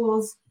committing to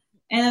schools.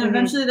 And then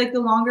eventually, like the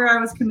longer I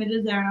was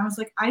committed there, and I was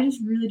like, I just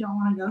really don't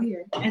want to go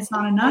here. It's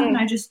not enough, and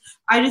I just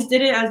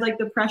did it as like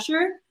the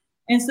pressure.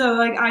 And so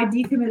like I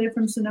decommitted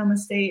from Sonoma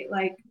State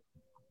like.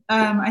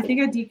 I think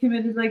I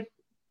decommitted like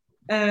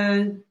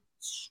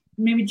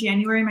maybe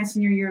January, my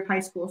senior year of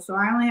high school. So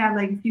I only had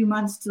like a few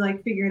months to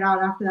like figure it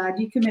out after that. I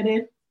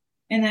decommitted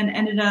and then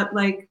ended up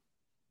like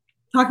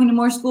talking to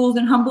more schools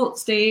in Humboldt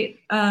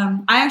State.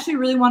 I actually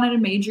really wanted a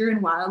major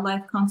in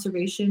wildlife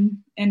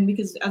conservation. And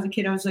because as a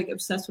kid, I was like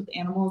obsessed with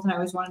animals and I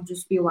always wanted to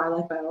just be a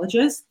wildlife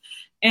biologist.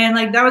 And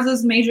like that was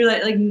this major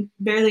that like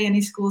barely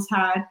any schools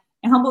had.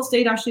 And Humboldt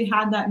State actually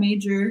had that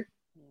major.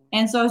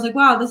 And so I was like,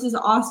 wow, this is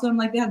awesome.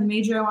 Like they had the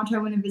major I went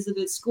and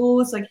visited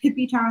school. It's like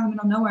hippie town in the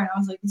middle of nowhere. And I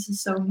was like, this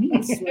is so neat.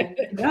 This is where I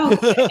need to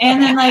go.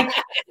 And then like,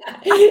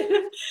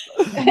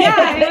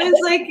 yeah, it was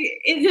like,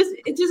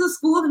 it's just a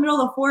school in the middle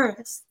of the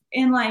forest.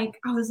 And like,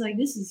 I was like,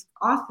 this is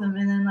awesome.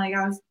 And then like,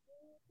 I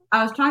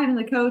was talking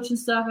to the coach and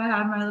stuff. I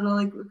had my little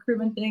like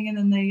recruitment thing. And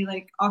then they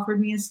like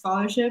offered me a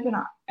scholarship and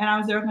I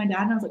was there with my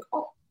dad and I was like,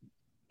 oh,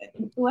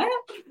 what?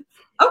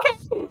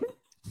 Okay.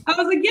 I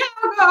was like, yeah,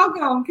 I'll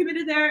go. I'm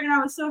committed there. And I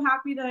was so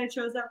happy that I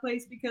chose that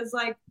place because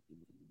like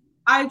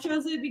I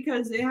chose it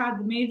because it had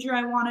the major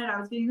I wanted. I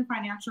was getting the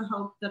financial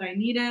help that I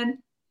needed.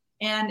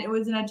 And it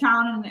was in a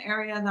town in the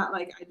area that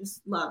like I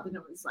just loved. And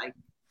it was like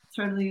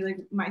totally like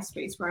my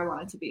space where I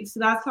wanted to be. So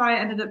that's how I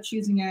ended up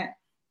choosing it.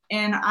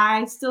 And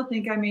I still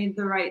think I made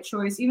the right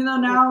choice, even though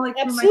now like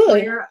for my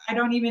career, I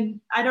don't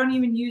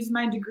even use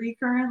my degree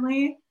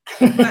currently.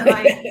 But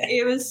like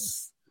it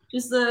was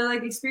just the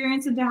like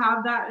experience and to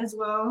have that as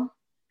well.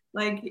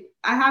 Like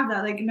I have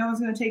that, like no one's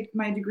going to take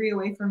my degree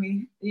away from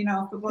me. You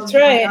know, if football's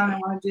right. I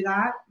want to do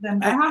that,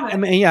 then I have it. I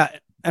mean, yeah.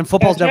 And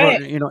football's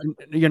never,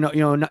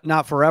 right.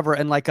 Not forever.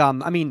 And like, I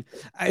mean,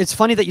 it's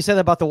funny that you said that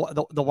about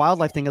the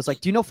wildlife thing. Is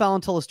like, do you know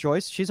Fallon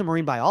Tillis-Joyce? She's a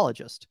marine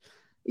biologist.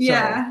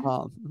 Yeah.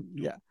 So,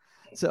 yeah.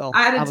 So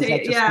I had to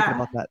take,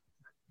 about that.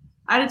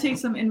 I had to take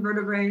some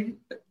marine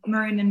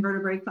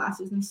invertebrate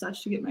classes and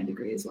such to get my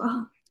degree as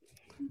well.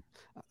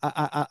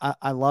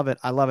 I love it.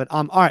 I love it.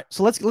 All right.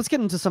 So let's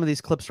get into some of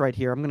these clips right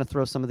here. I'm going to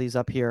throw some of these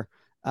up here.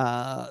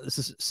 This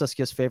is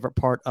Saskia's favorite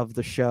part of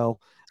the show.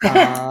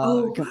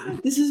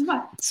 This is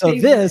my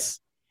favorite.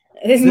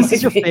 This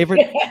is your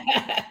favorite.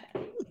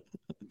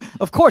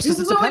 Of course, this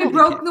is when we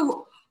broke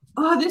the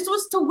Oh, this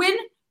was to win.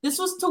 This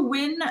was to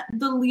win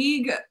the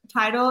league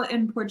title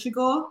in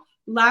Portugal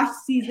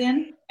last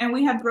season, and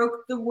we had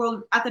broke the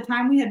world at the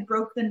time. We had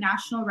broke the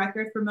national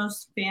record for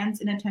most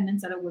fans in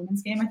attendance at a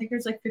women's game. I think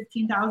there's like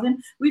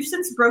 15,000. We've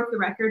since broke the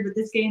record, but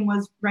this game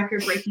was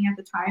record breaking at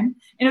the time,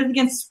 and it was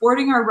against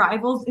Sporting, our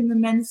rivals, in the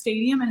men's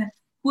stadium. And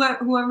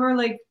whoever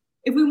like,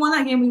 if we won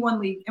that game, we won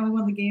league, and we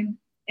won the game.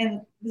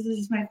 And this is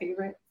just my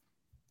favorite.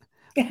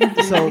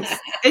 So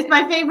it's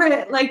my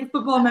favorite like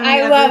football memory.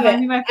 I love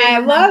it. I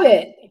love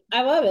it.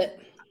 I love it.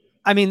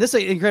 I mean, this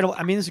is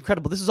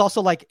incredible. This is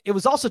also like, it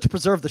was also to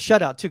preserve the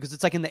shutout too, because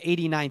it's like in the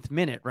 89th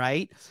minute,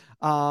 right?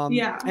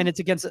 Yeah. And it's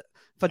against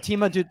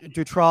Fatima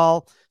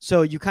Dutral.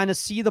 So you kind of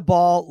see the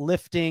ball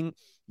lifting.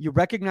 You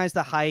recognize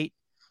the height.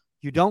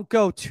 You don't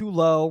go too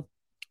low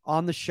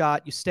on the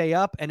shot. You stay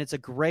up, and it's a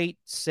great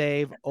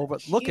save over.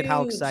 Look at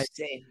how excited.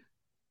 Save.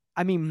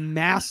 I mean,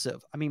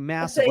 massive.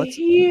 It's a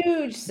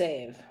huge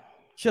save.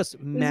 Just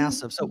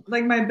massive. So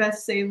like my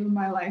best save of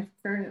my life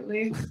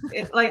currently.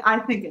 I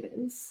think it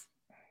is.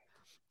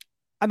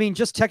 I mean,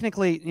 just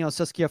technically,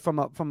 Saskia, from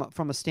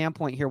a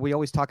standpoint here, we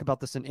always talk about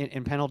this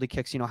in penalty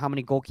kicks. How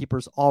many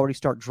goalkeepers already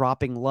start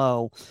dropping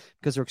low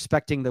because they're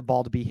expecting the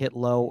ball to be hit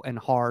low and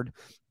hard.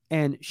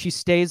 And she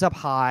stays up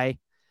high,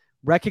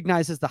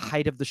 recognizes the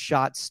height of the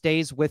shot,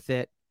 stays with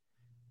it.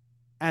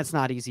 And it's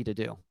not easy to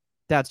do.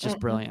 That's just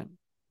brilliant.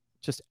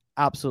 Just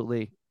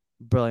absolutely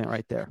brilliant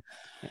right there.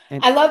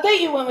 And I love that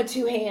you went with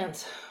two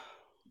hands.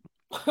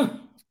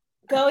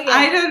 Go again.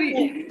 I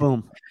don't.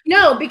 Boom.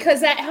 No,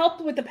 because that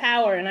helped with the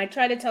power. And I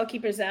try to tell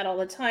keepers that all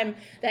the time,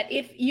 that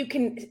if you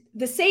can,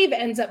 the save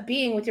ends up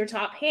being with your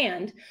top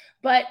hand,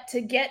 but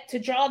to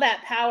draw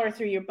that power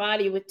through your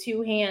body with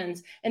two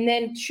hands and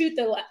then shoot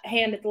the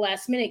hand at the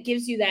last minute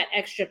gives you that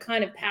extra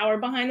kind of power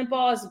behind the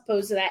ball, as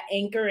opposed to that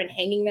anchor and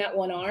hanging that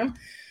one arm.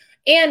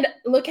 And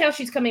look how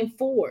she's coming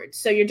forward.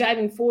 So you're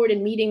diving forward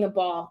and meeting the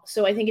ball.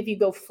 So I think if you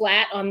go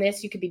flat on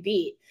this, you could be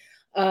beat.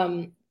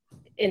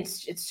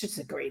 It's just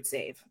a great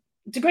save.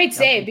 It's a great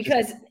save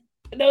because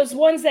those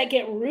ones that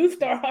get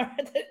roofed are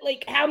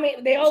like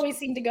they always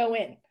seem to go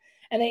in,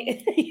 and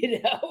they,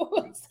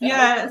 So.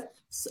 Yeah,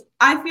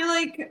 I feel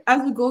like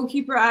as a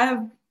goalkeeper, I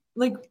have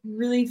like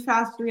really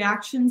fast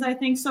reactions. I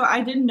think so.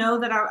 I didn't know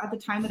that at the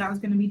time that I was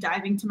going to be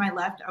diving to my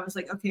left. I was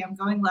like, okay, I'm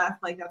going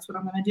left. Like that's what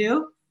I'm going to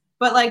do.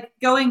 But like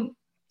going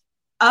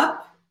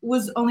up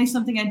was only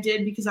something I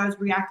did because I was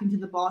reacting to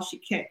the ball she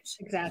kicked.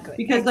 Exactly.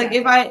 Because like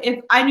if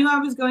I knew I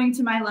was going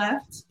to my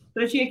left,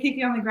 but if she had kicked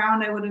it on the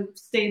ground, I would have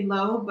stayed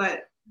low.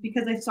 But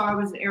because I saw it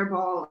was an air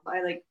ball,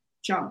 I like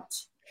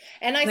jumped.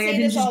 And I like, say I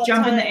this just all the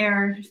jump time. in the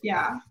air.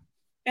 Yeah.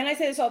 And I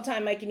say this all the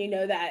time, Mike, and you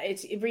know that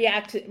it's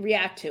react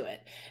to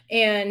it.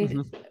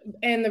 And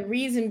and the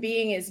reason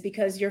being is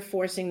because you're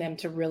forcing them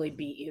to really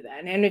beat you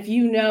then. And if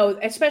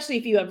especially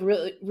if you have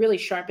really, really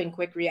sharp and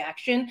quick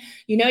reaction,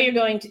 you're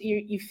going to,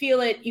 you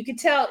feel it, you could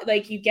tell,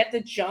 like you get the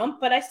jump,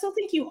 but I still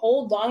think you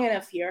hold long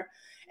enough here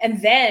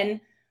and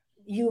then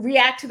you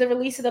react to the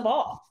release of the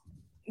ball.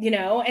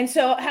 And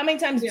so how many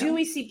times do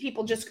we see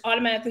people just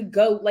automatically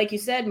go, like you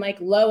said, Mike,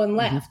 low and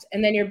left,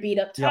 and then you're beat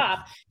up top?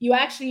 Yep. You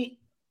actually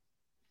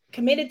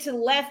committed to the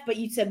left, but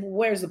you said, well,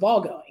 where's the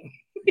ball going?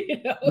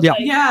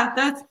 Yeah,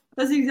 that's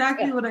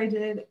exactly what I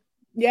did.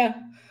 Yeah.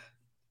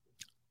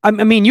 I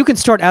mean, you can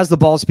start as the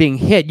ball's being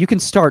hit. You can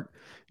start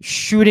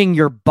shooting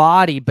your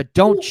body, but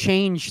don't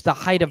change the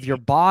height of your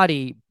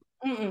body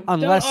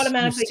unless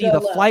you see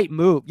the flight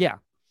move. Yeah.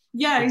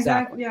 Yeah,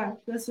 exactly. Yeah,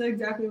 that's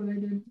exactly what I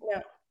did.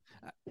 Yeah.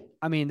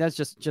 I mean, that's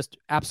just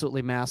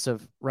absolutely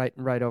massive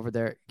right over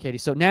there, Katie.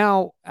 So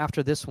now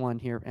after this one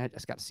here, I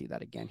just got to see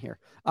that again here.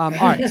 All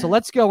right, so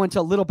let's go into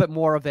a little bit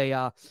more of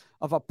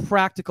a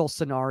practical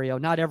scenario.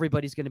 Not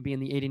everybody's going to be in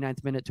the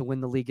 89th minute to win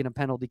the league in a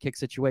penalty kick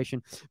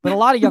situation, but a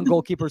lot of young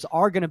goalkeepers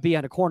are going to be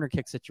in a corner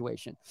kick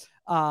situation.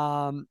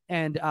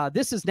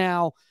 This is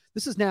now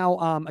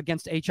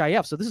against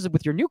HIF. So this is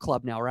with your new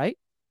club now, right?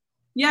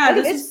 Yeah,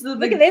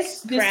 look at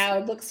this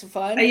crowd. Looks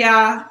fun.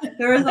 Yeah,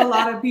 there was a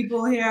lot of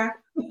people here.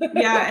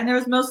 Yeah, and there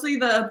was mostly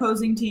the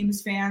opposing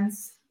team's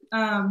fans.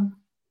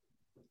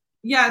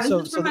 This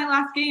is from my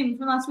last game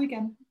from last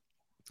weekend.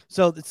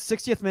 So the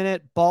 60th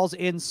minute, ball's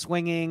in,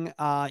 swinging.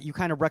 You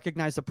kind of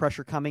recognize the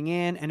pressure coming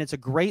in, and it's a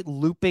great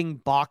looping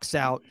box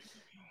out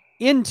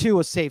into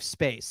a safe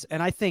space.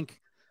 And I think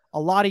a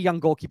lot of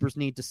young goalkeepers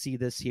need to see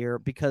this here,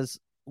 because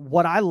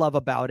what I love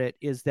about it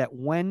is that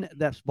when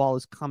that ball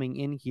is coming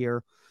in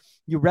here,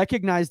 you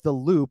recognize the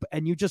loop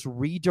and you just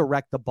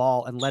redirect the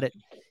ball and let it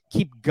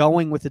keep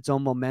going with its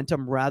own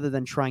momentum rather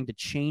than trying to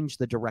change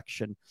the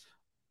direction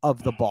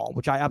of the ball,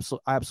 which I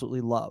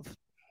absolutely love.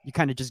 You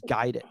kind of just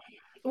guide it.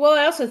 Well,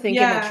 I also think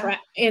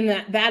in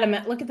that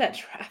amount, look at that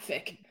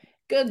traffic.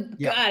 Good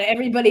God,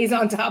 everybody's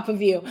on top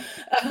of you.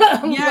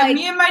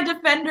 Me and my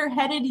defender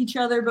headed each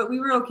other, but we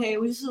were okay.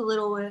 It was just a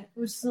little bit.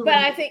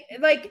 I think,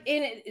 like,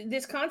 in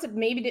this concept,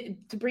 maybe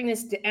to bring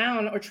this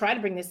down or try to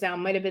bring this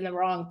down might have been the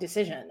wrong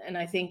decision. And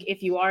I think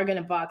if you are going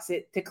to box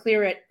it, to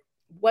clear it,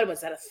 what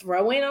was that, a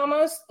throw-in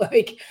almost?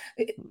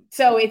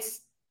 So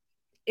it's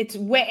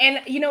and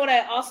you know what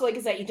I also like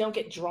is that you don't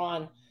get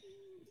drawn.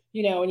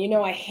 and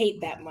I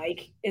hate that,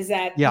 Mike, is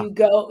that Yeah.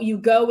 you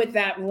go with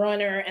that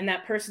runner and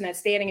that person that's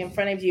standing in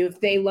front of you. If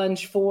they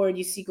lunge forward,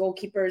 you see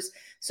goalkeepers.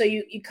 So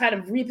you kind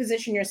of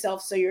reposition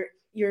yourself so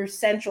you're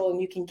central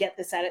and you can get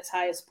this at its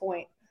highest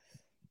point.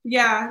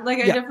 Yeah, like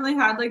I definitely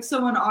had like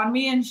someone on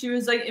me and she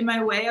was like in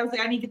my way. I was like,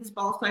 I need to get this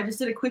ball. So I just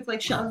did a quick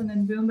like shove and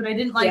then boom, but I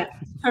didn't like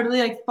totally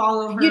like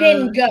follow her. You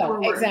didn't go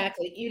forward.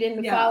 Exactly. You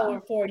didn't follow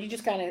her forward. You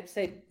just kind of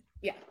said,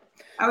 yeah.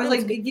 I was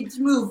like, just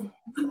move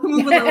a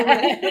little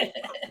bit.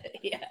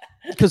 Yeah.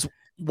 Because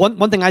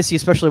one thing I see,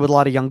 especially with a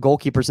lot of young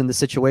goalkeepers in this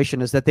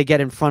situation, is that they get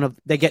in front of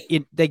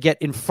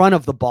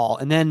the ball,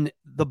 and then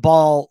the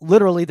ball,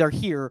 literally they're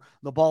here,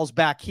 the ball's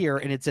back here,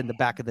 and it's in the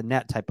back of the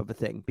net type of a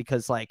thing,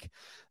 because like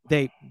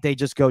they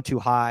just go too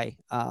high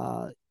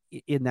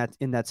in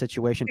that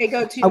situation. They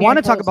go too. I want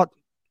to talk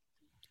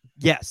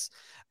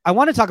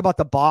about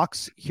the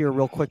box here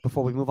real quick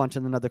before we move on to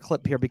another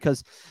clip here,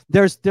 because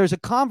there's a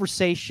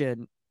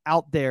conversation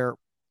out there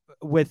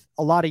with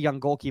a lot of young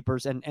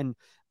goalkeepers, and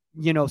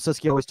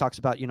Suski always talks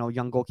about,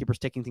 young goalkeepers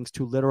taking things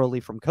too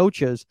literally from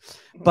coaches,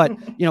 but,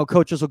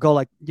 coaches will go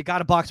like, you got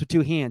to box with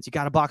two hands. You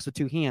got to box with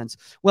two hands.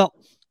 Well,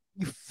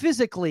 you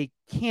physically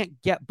can't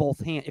get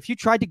both hands. If you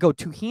tried to go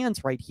two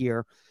hands right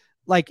here,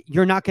 like,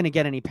 you're not going to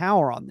get any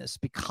power on this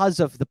because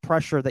of the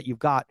pressure that you've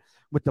got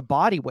with the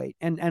body weight,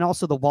 and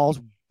also the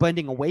ball's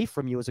bending away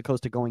from you as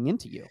opposed to going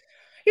into you.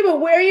 Yeah,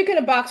 but where are you going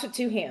to box with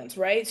two hands,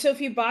 right? So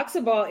if you box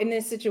a ball in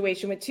this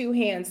situation with two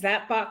hands,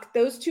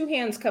 those two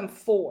hands come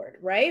forward,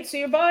 right? So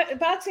you're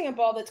boxing a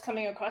ball that's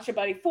coming across your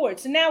body forward.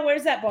 So now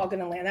where's that ball going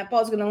to land? That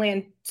ball's going to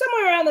land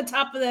somewhere around the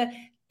top of the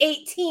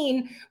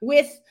 18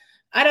 with,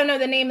 I don't know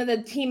the name of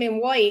the team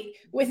in white,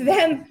 with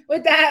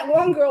that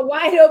one girl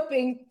wide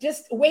open,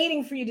 just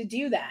waiting for you to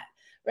do that.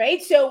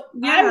 Right. So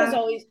I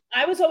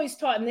was always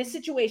taught in this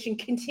situation,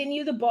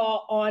 continue the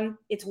ball on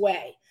its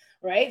way.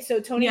 Right.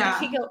 So Tony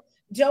DeChico,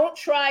 don't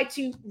try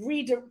to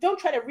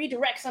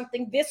redirect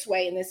something this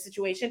way in this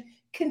situation.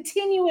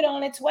 Continue it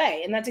on its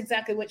way. And that's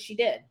exactly what she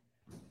did.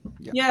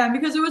 Yeah,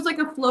 because it was like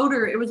a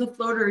floater. It was a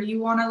floater.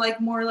 You want to like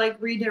more like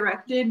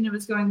redirected, and it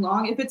was going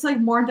long. If it's like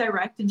more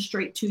direct and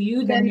straight to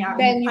you, then you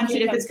punch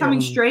it. If it's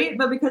coming straight,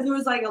 but because it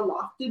was like a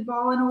lofted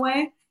ball in a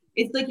way,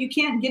 it's like you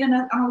can't get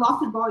enough on a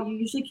lofted ball. You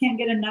usually can't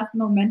get enough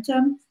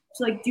momentum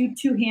to like do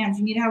two hands.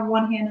 You need to have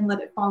one hand and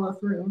let it follow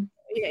through.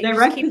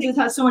 Direct, because it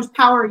has so much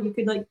power. You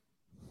could like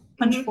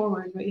punch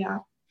forward, but yeah,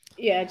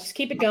 just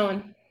keep it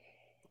going.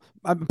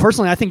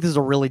 Personally, I think this is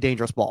a really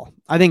dangerous ball.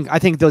 I think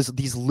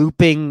these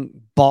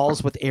looping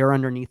balls with air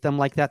underneath them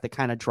like that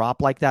kind of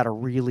drop like that are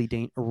really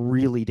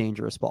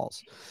dangerous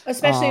balls.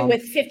 Especially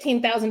with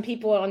 15,000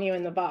 people on you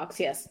in the box.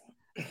 Yes.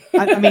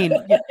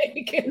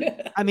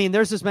 I mean,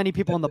 there's as many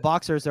people in the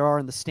box as there are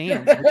in the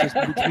stands, which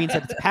means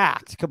that it's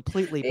packed,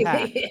 completely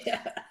packed.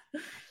 Yeah.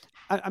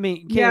 I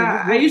mean,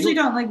 Katelin, I usually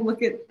don't like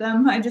look at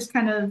them. I just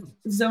kind of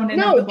zone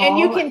in on the ball. And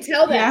you can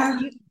tell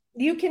that. Yeah.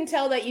 You can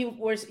tell that you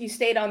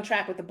stayed on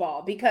track with the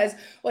ball, because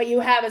what you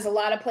have is a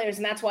lot of players,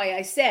 and that's why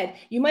I said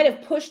you might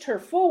have pushed her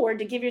forward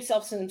to give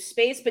yourself some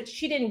space, but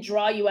she didn't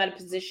draw you out of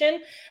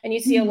position. And you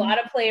see a lot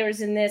of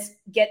players in this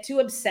get too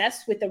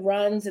obsessed with the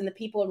runs and the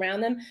people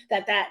around them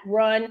that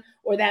run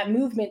or that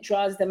movement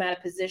draws them out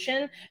of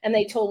position, and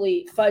they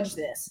totally fudge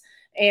this.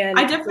 And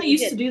I definitely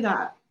used to do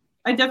that.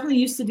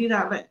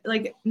 But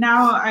like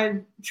now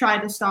I've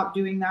tried to stop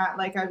doing that.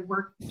 Like I've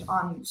worked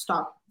on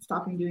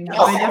stopping doing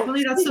that.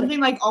 But that's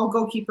something like all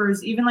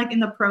goalkeepers, even like in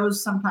the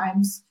pros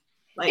sometimes.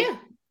 Like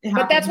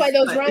but that's why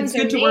those runs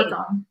it's good to work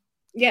on.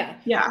 Yeah.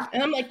 Yeah.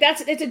 And I'm like,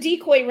 it's a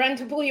decoy run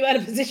to pull you out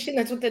of position.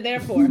 That's what they're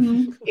there for.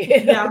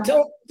 Yeah.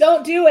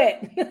 Don't do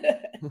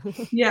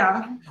it.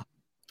 Yeah.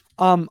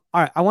 All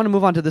right. I want to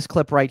move on to this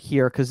clip right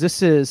here, because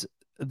this is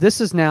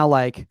now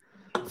like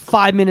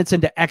 5 minutes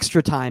into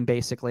extra time,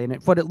 basically. And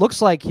what it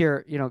looks like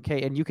here,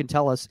 Kay, and you can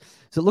tell us,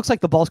 so it looks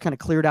like the ball's kind of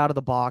cleared out of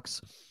the box,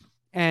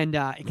 and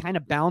it kind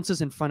of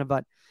bounces in front of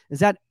it. Is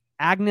that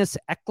Agnes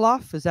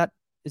Eklof? Is that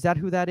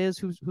who that is?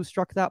 Who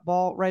struck that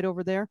ball right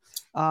over there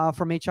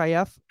from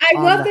HIF? I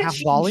love that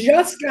she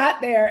just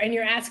got there, and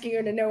you're asking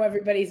her to know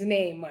everybody's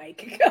name,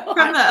 Mike.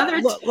 From the other,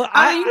 you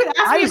could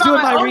ask me about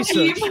doing my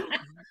research.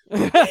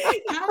 I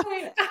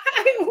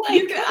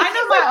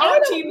know my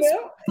own team's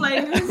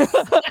players.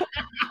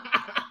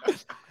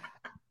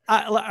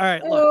 All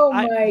right. Look,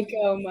 Mike.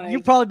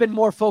 You've probably been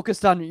more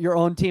focused on your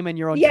own team and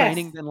your own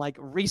training than like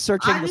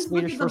researching the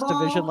Swedish First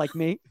Division like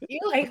me.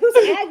 You're like, who's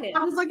Agnes?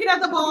 I was looking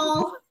at the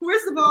ball.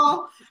 Where's the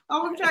ball? I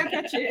want to try to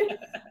catch it.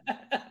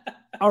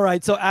 All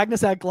right. So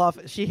Agnes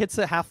Eklof, she hits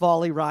a half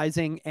volley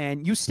rising,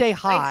 and you stay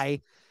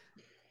high,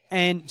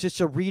 and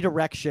just a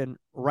redirection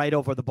right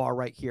over the bar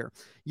right here.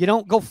 You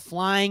don't go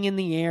flying in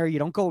the air. You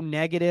don't go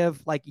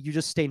negative. Like, you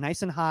just stay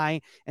nice and high,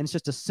 and it's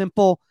just a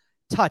simple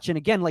touch. And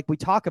again, like we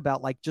talk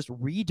about, like just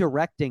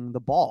redirecting the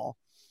ball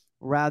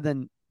rather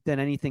than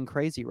anything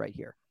crazy right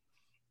here.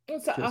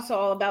 It's also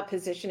all about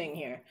positioning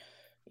here.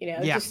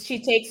 Just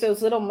she takes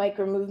those little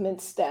micro movement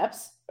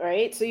steps,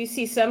 right? So you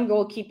see some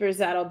goalkeepers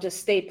that'll just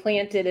stay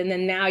planted, and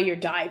then now you're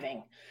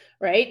diving,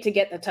 right, to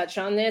get the touch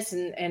on this,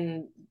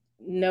 and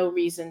no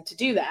reason to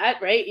do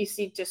that, right? You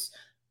see just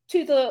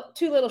two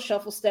little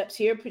shuffle steps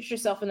here, put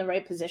yourself in the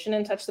right position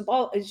and touch the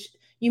ball.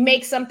 You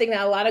make something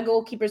that a lot of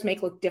goalkeepers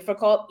make look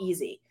difficult,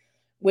 easy,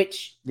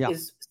 which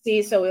is,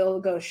 see, so it'll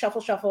go shuffle,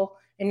 shuffle,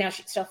 and now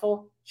she's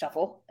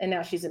shuffle, and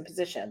now she's in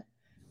position.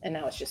 And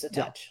now it's just a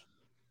touch.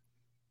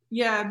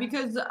 Yeah,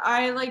 because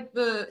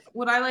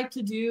what I like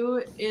to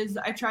do is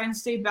I try and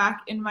stay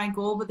back in my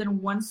goal, but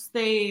then once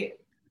they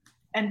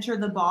enter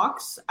the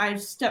box, I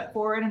step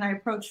forward and I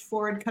approach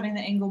forward, cutting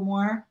the angle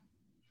more.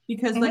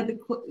 Because I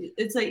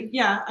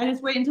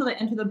just wait until they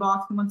enter the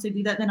box, and once they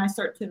do that, then I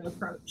start to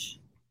approach.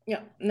 Yeah,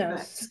 no,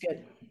 it's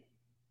good.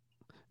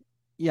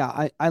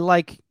 Yeah, I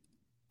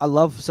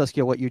love,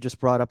 Saskia, what you just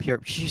brought up here.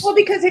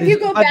 Because if you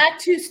go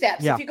back two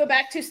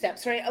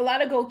steps, right? A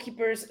lot of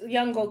goalkeepers,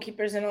 young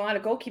goalkeepers, and a lot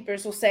of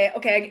goalkeepers will say,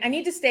 okay, I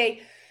need to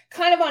stay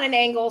kind of on an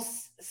angle,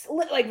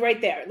 like right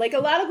there. Like a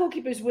lot of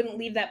goalkeepers wouldn't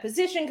leave that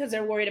position because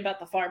they're worried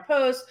about the far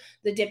post,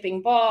 the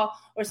dipping ball,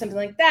 or something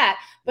like that.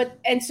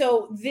 And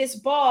so this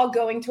ball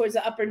going towards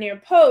the upper near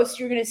post,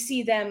 you're going to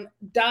see them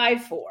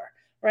dive for,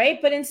 right?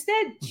 But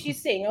instead,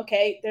 she's saying,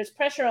 okay, there's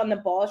pressure on the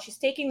ball. She's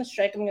taking the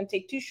strike. I'm going to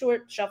take 2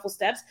 short shuffle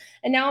steps.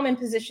 And now I'm in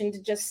position to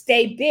just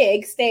stay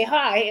big, stay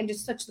high, and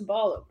just touch the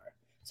ball over.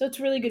 So it's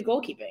really good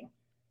goalkeeping.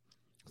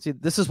 See,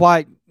 this is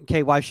why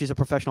she's a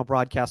professional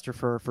broadcaster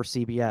for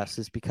CBS,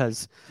 is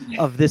because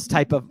of this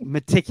type of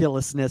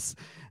meticulousness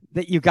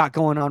that you got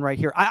going on right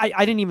here. I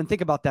didn't even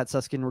think about that,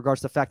 Saskia, in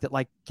regards to the fact that,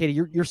 like, Katie,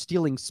 you're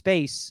stealing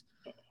space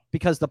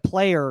because the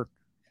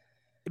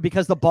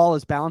ball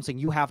is bouncing.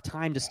 You have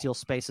time to steal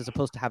space as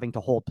opposed to having to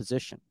hold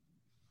position.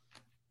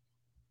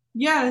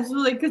 Yeah, it's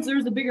really because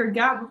there's a bigger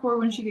gap before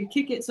when she could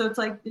kick it. So it's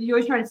like you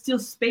always try to steal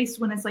space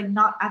when it's like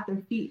not at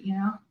their feet, you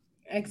know?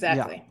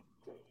 Exactly.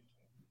 Yeah.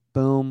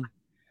 Boom.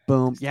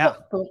 Boom. Yeah.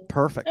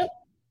 Perfect.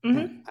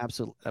 Mm-hmm.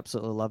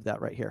 Absolutely love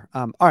that right here.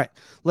 All right,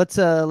 let's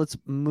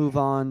move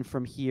on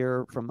from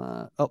here.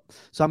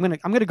 So I'm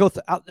gonna go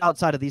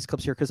outside of these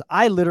clips here because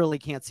I literally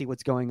can't see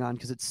what's going on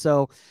because it's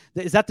so.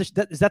 Is that the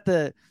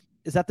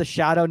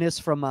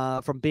shadowness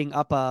from being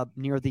up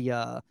near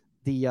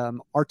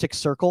the Arctic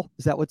Circle?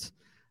 Is that what's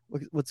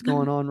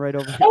going on right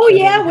over here? Oh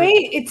yeah,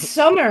 wait, it's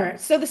summer,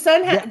 so the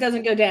sun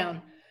doesn't go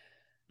down.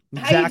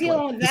 Exactly. How are you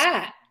dealing with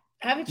that?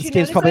 Haven't you? This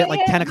game's probably at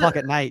like 10 o'clock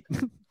at night.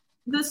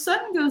 The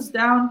sun goes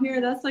down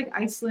here. That's like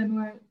Iceland,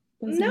 where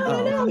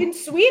no, in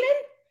Sweden.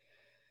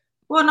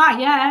 Well, not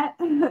yet.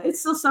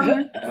 It's still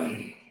summer.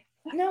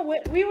 No,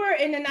 we were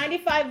in the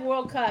 '95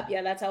 World Cup.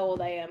 Yeah, that's how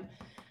old I am.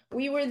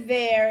 We were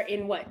there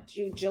in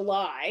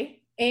July,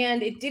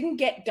 and it didn't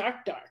get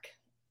dark.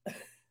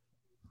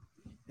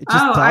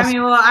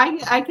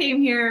 I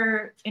came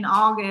here in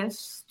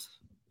August.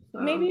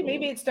 So. Maybe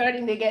it's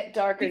starting to get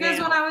darker because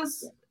now. When I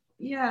was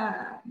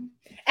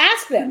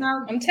ask them.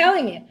 I'm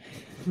telling you.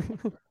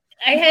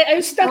 I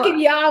was stuck in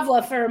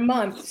Yavla for a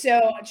month,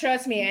 so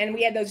trust me. And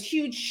we had those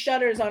huge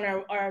shutters on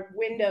our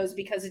windows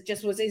because it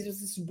was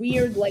this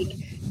weird, like,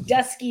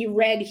 dusky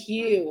red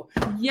hue.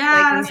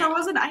 Yeah, that's how it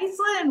was in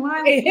Iceland. When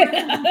I was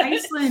in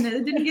Iceland,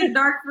 it didn't get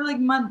dark for like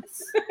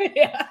months.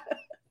 Yeah,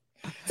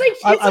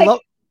 it's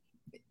like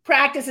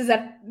practices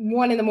at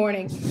 1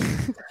 a.m.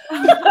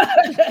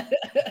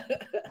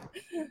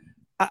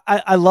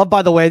 I love,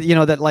 by the way,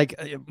 that like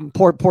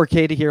poor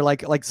Katie here,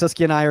 like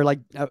Saskia and I are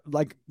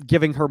like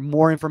giving her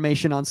more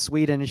information on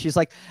Sweden, and she's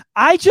like,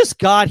 I just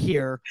got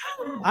here,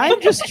 I'm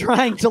just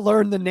trying to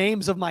learn the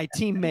names of my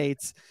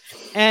teammates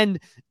and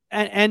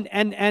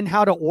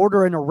how to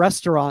order in a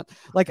restaurant.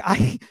 Like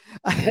I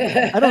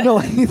don't know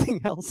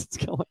anything else that's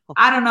going on.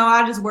 I don't know.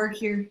 I just work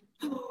here.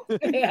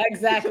 Yeah,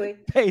 exactly.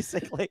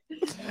 Basically.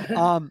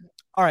 All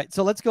right,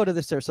 so let's go to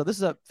this there. So this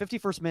is a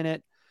 51st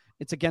minute.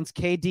 It's against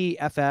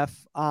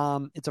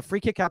KDFF. It's a free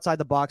kick outside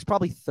the box,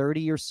 probably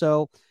 30 or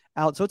so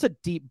out. So it's a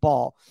deep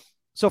ball.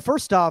 So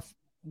first off,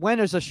 when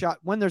there's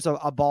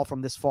a ball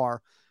from this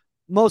far,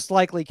 most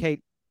likely,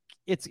 Kate,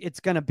 it's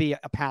going to be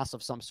a pass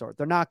of some sort.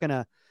 They're not going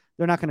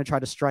to try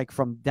to strike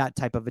from that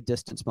type of a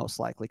distance, most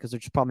likely, because they're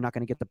just probably not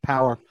going to get the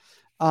power.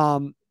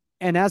 And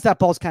as that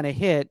ball's kind of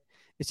hit,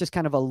 it's just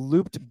kind of a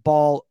looped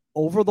ball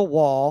over the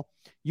wall.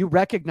 You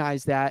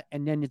recognize that,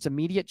 and then it's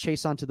immediate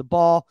chase onto the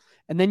ball,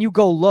 and then you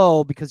go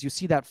low because you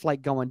see that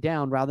flight going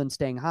down rather than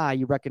staying high.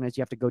 You recognize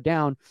you have to go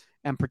down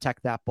and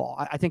protect that ball.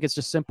 I think it's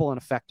just simple and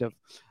effective,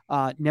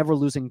 never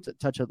losing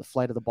touch of the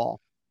flight of the ball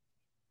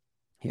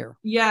here.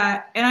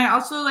 Yeah, and I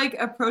also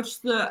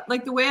approach the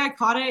way I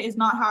caught it is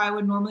not how I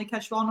would normally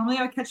catch the ball. Normally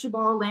I would catch the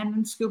ball, land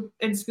and scoop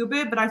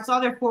it, but I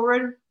saw their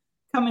forward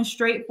coming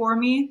straight for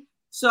me.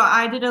 So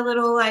I did a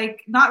little,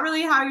 not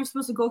really how you're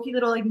supposed to goalkeep,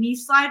 little knee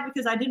slide,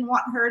 because I didn't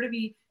want her to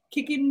be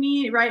kicking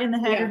me right in the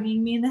head or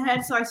kneeing me in the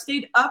head. So I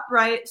stayed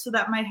upright so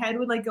that my head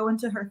would go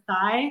into her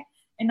thigh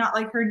and not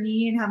her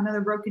knee and have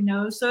another broken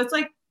nose. So it's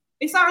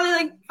not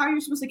really how you're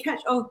supposed to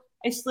catch. Oh,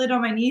 I slid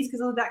on my knees because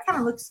that kind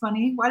of looks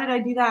funny. Why did I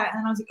do that?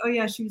 And I was like, oh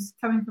yeah, she was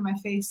coming for my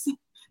face.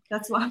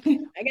 That's why.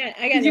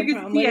 I got no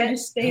problem with it. I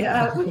just stayed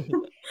up.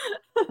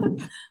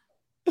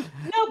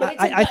 No, but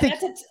I think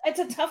it's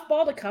a tough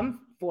ball to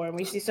come for, and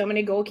we see so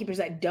many goalkeepers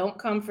that don't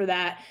come for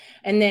that,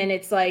 and then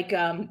it's like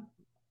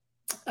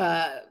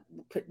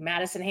put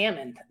Madison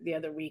Hammond the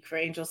other week for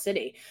Angel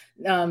City.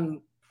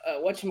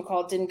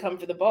 Whatchamacallit didn't come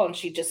for the ball, and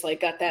she just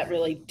like got that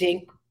really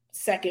dink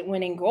second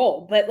winning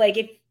goal. But like,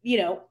 if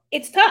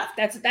it's tough.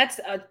 That's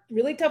a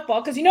really tough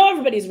ball because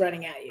everybody's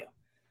running at you,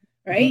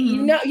 right?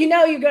 Mm-hmm. You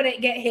know you're gonna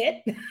get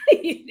hit.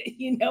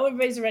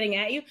 Everybody's running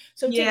at you,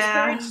 so it takes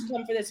courage to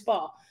come for this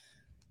ball.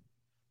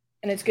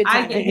 And it's good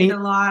time. I get hit a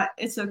lot.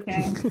 It's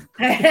okay.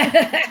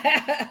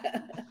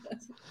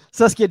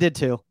 Saskia did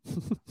too.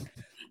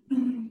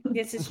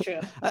 This is true.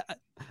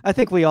 I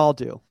think we all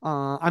do.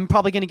 I'm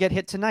probably going to get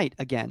hit tonight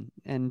again,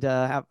 and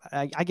I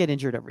get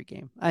injured every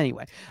game.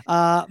 Anyway,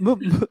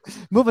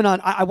 moving on.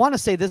 I want to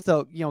say this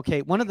though.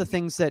 Kate, one of the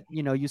things that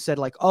you said,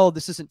 like, oh,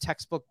 this isn't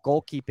textbook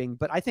goalkeeping,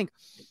 but I think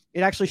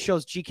it actually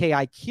shows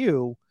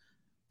GKIQ,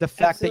 the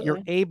fact that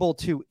you're able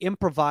to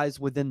improvise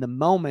within the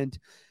moment.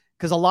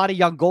 Because a lot of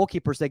young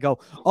goalkeepers, they go,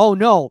 oh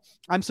no,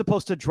 I'm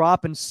supposed to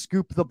drop and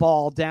scoop the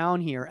ball down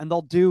here, and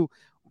they'll do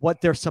what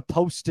they're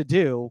supposed to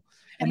do.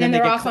 And then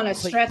they're off on a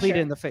stretcher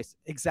in the face.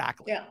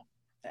 Exactly. Yeah.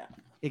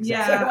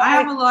 Exactly. Yeah, I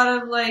have a lot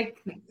of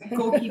like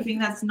goalkeeping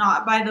that's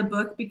not by the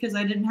book because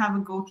I didn't have a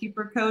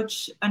goalkeeper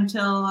coach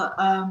until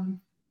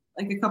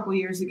like a couple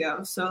years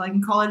ago. So like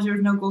in college, there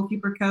was no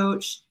goalkeeper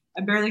coach.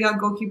 I barely got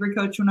goalkeeper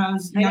coach when I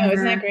was younger. I know,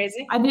 isn't that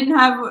crazy? I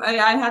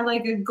had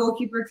like a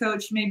goalkeeper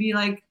coach maybe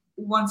like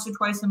once or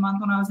twice a month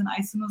when I was in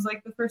Iceland was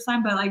like the first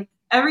time, but like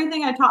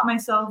everything I taught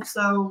myself.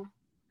 So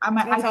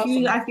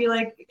I feel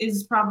like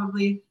is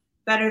probably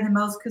better than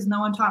most because no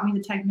one taught me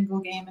the technical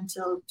game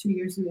until 2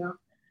 years ago.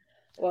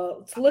 Well,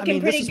 it's looking pretty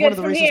good. This is one of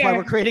the reasons why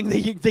we're creating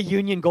the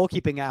Union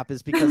goalkeeping app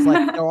is because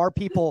like there are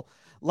people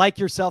like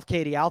yourself,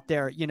 Katie, out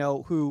there,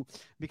 who,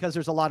 because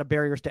there's a lot of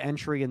barriers to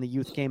entry in the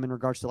youth game in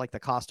regards to like the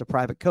cost of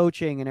private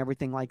coaching and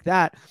everything like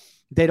that.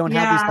 They don't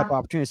have these type of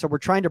opportunities. So we're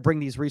trying to bring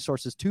these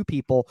resources to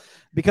people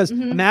because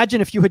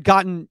imagine if you had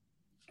gotten,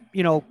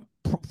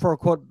 for a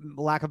quote,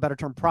 lack of a better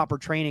term, proper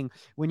training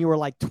when you were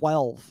like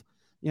 12,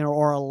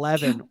 or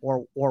 11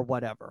 or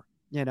whatever,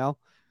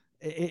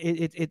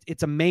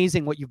 it's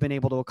amazing what you've been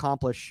able to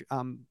accomplish.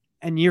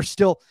 And you're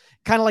still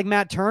kind of like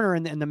Matt Turner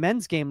in the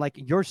men's game, like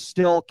you're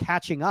still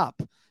catching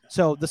up.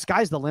 So the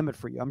sky's the limit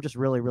for you. I'm just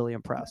really, really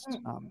impressed.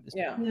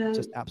 It's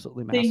just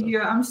absolutely massive. Thank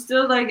you. I'm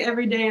still like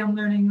every day I'm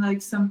learning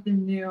like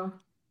something new.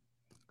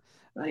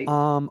 Like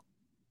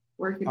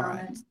working on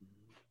it.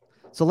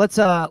 So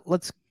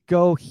let's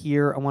go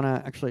here. I want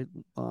to actually,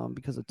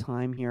 because of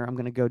time here, I'm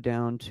going to go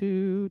down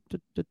to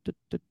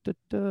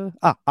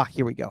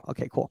here we go.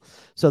 Okay, cool.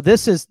 So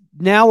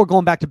now we're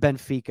going back to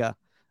Benfica.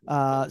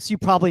 So you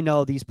probably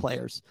know these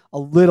players a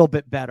little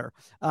bit better.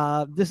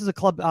 This is a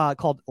club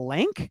called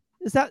Lank.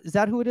 Is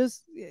that who it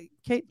is,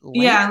 Kate? Lank?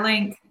 Yeah,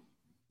 Lank.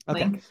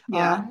 Okay. Lank.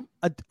 Yeah.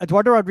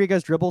 Eduardo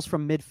Rodriguez dribbles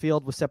from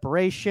midfield with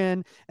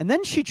separation, and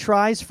then she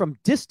tries from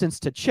distance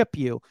to chip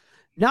you.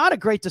 Not a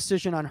great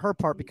decision on her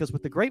part because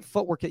with the great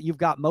footwork that you've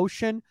got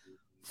motion,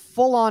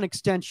 full on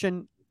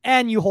extension,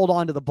 and you hold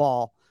on to the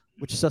ball,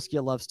 which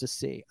Saskia loves to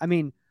see. I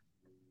mean,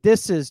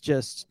 this is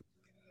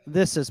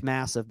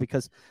massive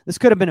because this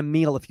could have been a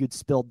meal if you'd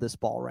spilled this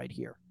ball right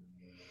here.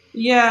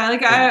 Yeah,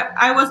 like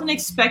I wasn't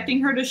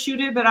expecting her to shoot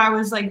it, but I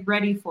was like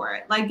ready for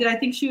it. Like, did I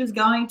think she was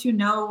going to?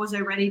 No. Was I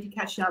ready to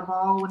catch that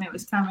ball when it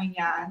was coming?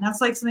 Yeah. And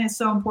that's like something that's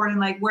so important.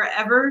 Like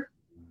where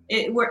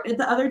if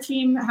the other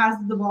team has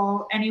the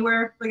ball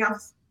anywhere,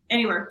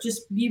 anywhere,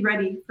 just be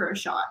ready for a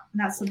shot. And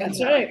that's something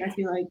I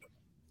feel like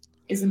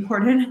is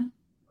important.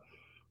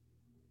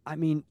 I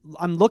mean,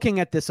 I'm looking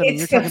at this. I mean,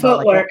 it's you're the talking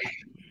footwork. about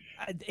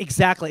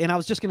exactly. And I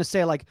was just going to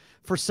say, like,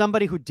 for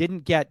somebody who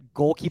didn't get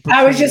goalkeeper,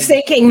 I was just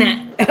thinking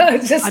that. I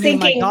was just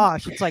thinking, my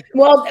gosh, it's like,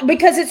 well,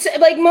 because it's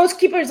like most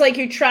keepers, like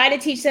you try to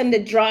teach them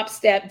the drop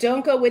step.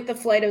 Don't go with the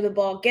flight of the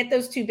ball. Get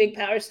those two big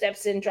power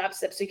steps in, drop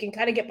steps, so you can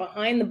kind of get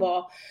behind the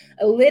ball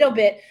a little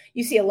bit.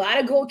 You see a lot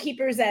of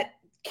goalkeepers that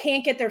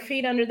can't get their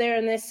feet under there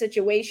in this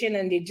situation,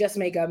 and they just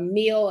make a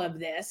meal of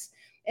this.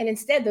 And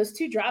instead, those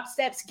two drop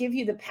steps give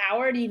you the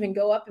power to even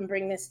go up and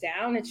bring this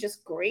down. It's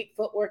just great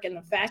footwork. And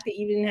the fact that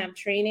you didn't have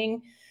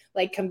training,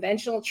 like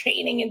conventional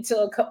training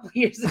until a couple of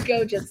years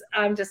ago,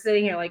 I'm just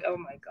sitting here like, oh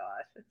my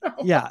God.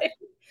 Yeah.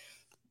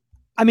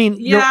 I mean,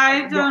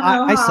 I don't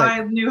know how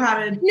I knew how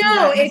to do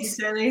that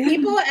necessarily.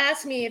 People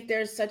ask me if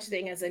there's such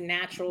thing as a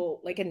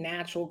natural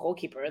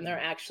goalkeeper, and there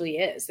actually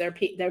is. They're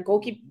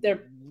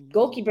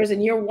goalkeepers,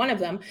 and you're one of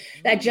them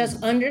that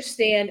just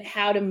understand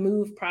how to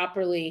move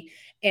properly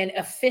and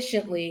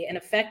efficiently and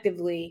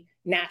effectively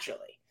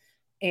naturally,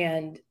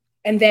 and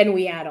then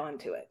we add on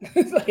to it.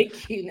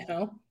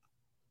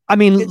 I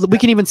mean, we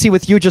can even see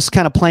with you just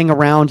kind of playing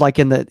around, like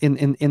in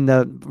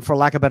the for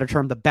lack of a better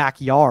term, the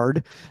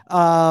backyard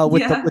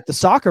with the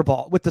soccer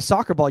ball. With the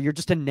soccer ball, you're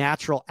just a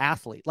natural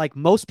athlete. Like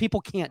most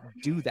people can't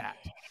do that.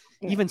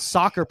 Even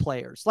soccer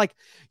players, like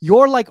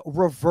you're like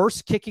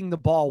reverse kicking the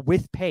ball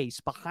with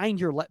pace behind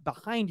your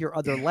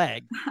other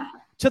leg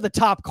to the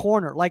top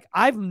corner. Like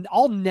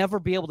I'll never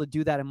be able to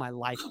do that in my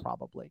life,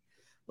 probably.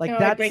 Like No,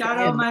 that's Shout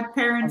out my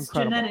parents'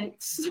 incredible.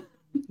 genetics.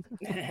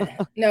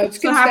 No, it's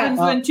So good happens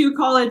stuff. when 2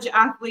 college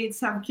athletes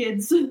have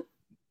kids.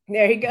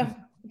 There you go.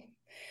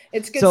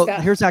 It's good So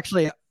stuff. here's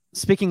actually,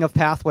 speaking of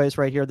pathways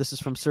right here, this is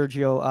from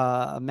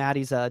Sergio,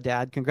 Maddie's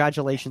dad.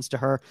 Congratulations to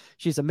her.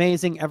 She's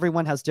amazing.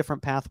 Everyone has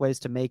different pathways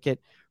to make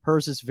it.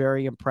 Hers is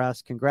very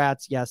impressed.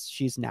 Congrats. Yes,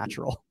 she's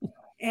natural.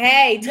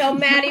 Hey, tell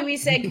Maddie we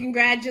said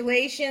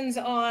congratulations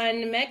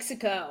on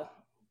Mexico.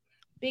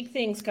 Big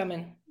things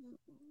coming.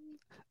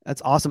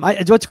 That's awesome.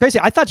 What's crazy,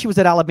 I thought she was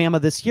at Alabama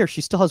this year.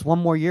 She still has one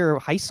more year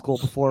of high school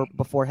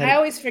before heading, I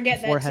always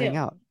forget before that heading too.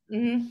 out.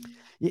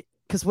 Mm-hmm.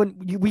 Because when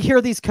we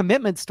hear these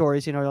commitment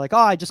stories, you're like, oh,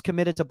 I just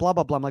committed to blah,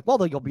 blah, blah. I'm like,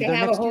 well, you'll be there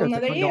next year. A whole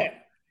nother year.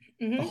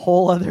 A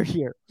whole other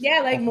year.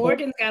 Yeah, like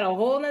Morgan's got a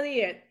whole nother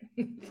year.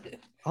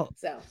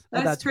 So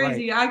that's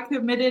crazy. Right. I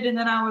committed and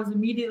then I was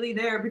immediately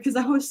there because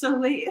I was so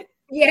late.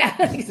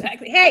 Yeah,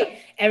 exactly. Hey,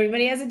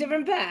 everybody has a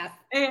different path.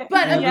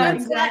 But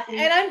I'm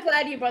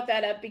glad you brought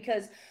that up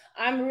because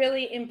I'm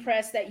really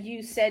impressed that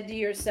you said to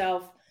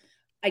yourself,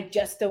 I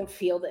just don't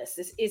feel this.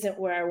 This isn't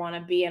where I want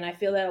to be. And I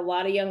feel that a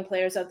lot of young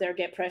players out there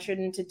get pressured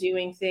into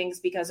doing things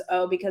because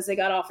they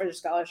got offered a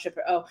scholarship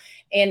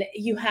and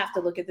you have to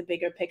look at the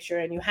bigger picture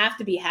and you have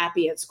to be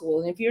happy at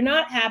school. And if you're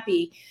not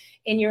happy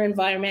in your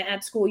environment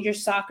at school, your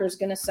soccer is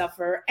going to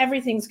suffer.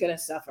 Everything's going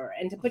to suffer.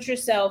 And to put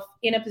yourself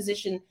in a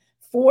position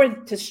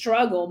to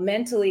struggle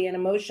mentally and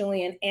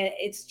emotionally, and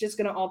it's just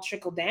going to all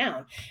trickle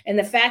down. And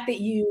the fact that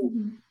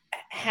you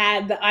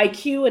had the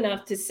IQ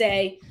enough to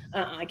say,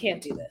 I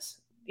can't do this.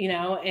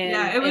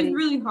 And it was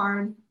really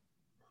hard.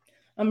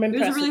 It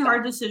was a really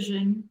hard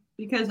decision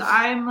because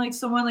I'm like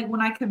someone, like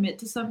when I commit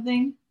to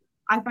something,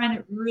 I find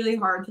it really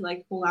hard to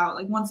like pull out.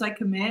 Like once I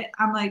commit,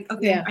 I'm like,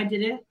 okay, I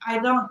did it.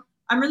 I'm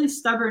really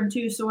stubborn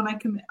too. So when I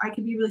commit, I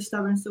can be really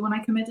stubborn. So when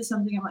I commit to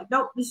something, I'm like,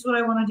 nope, this is what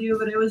I want to do.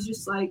 But it was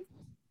just like,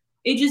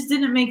 it just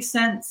didn't make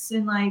sense.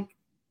 And like,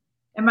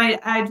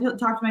 I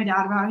talked to my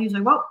dad about it. He was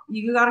like, well,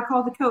 you got to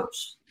call the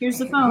coach. Here's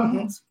the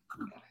phone.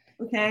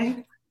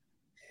 Okay.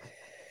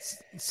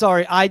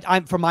 Sorry,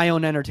 I'm for my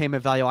own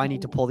entertainment value. I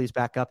need to pull these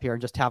back up here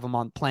and just have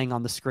them playing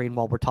on the screen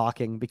while we're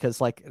talking because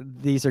like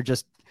these are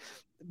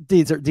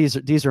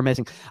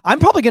amazing. I'm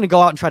probably going to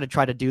go out and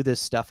try to do this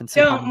stuff and see.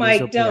 Don't,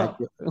 Mike, don't.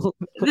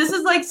 This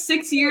is like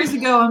 6 years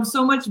ago. I'm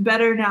so much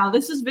better now.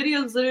 This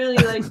video's literally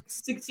like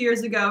 6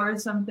 years ago or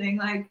something.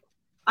 Like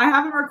I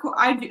haven't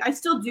I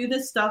still do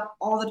this stuff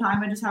all the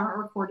time. I just haven't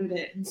recorded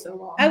it in so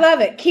long. I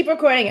love it. Keep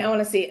recording it. I want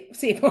to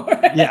see more.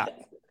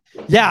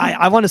 Yeah.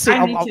 I want to see.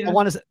 I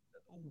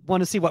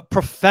want to see what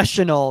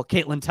professional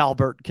Katelin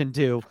Talbert can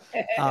do.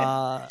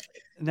 Now,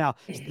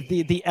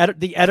 the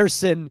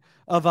Ederson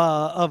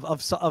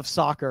of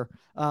soccer,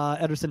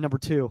 Ederson number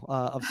 2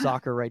 of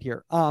soccer right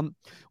here.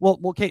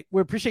 Well, Kate,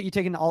 we appreciate you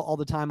taking all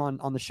the time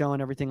on the show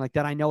and everything like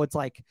that. I know it's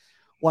like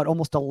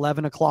almost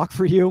 11 o'clock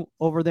for you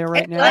over there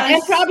right now,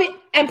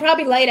 and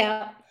probably light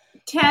out.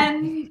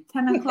 10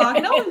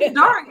 o'clock. No, it's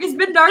dark. It's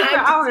been dark for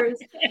hours.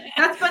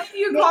 That's funny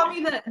you call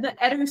me the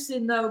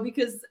Ederson though,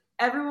 because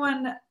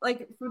everyone,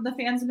 like from the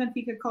fans of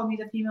Benfica, called me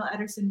the female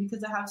Ederson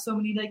because I have so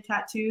many like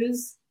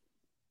tattoos,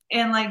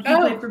 and like he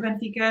played for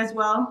Benfica as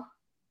well,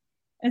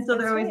 and so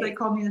they're always like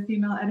call me the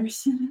female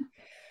Ederson.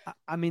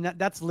 I mean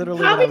that's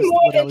literally probably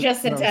more than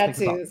just the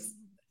tattoos.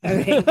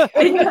 I think.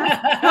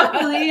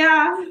 Hopefully,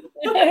 yeah.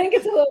 I think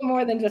it's a little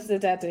more than just the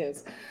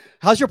tattoos.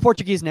 How's your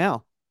Portuguese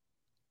now?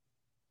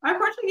 My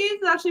Portuguese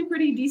is actually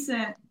pretty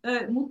decent.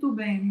 Muito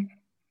bem.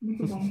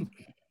 Muito bom.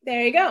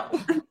 There you go.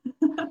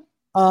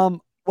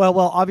 Well,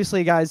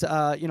 obviously, guys,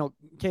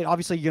 Kate,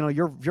 obviously,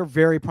 you're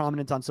very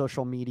prominent on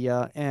social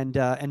media, and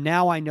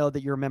now I know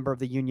that you're a member of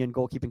the Union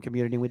goalkeeping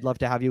community. We'd love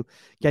to have you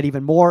get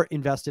even more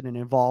invested and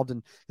involved,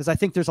 and because I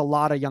think there's a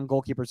lot of young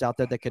goalkeepers out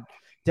there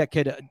that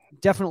could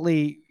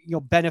definitely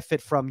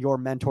benefit from your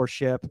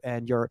mentorship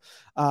and your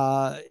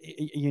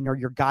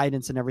your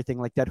guidance and everything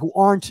like that, who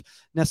aren't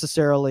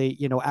necessarily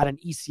at an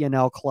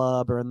ECNL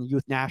club or in the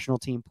youth national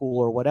team pool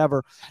or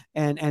whatever,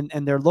 and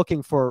they're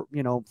looking for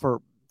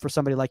for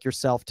somebody like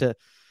yourself to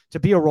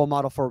be a role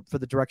model for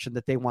the direction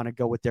that they want to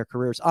go with their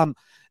careers.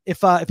 If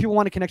people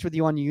want to connect with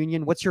you on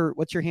Union, what's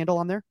your handle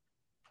on there?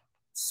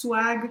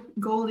 Swag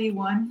Goalie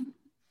 1.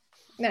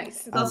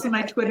 Nice. It's also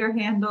my Twitter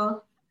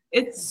handle.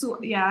 It's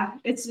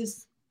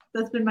just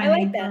that's been my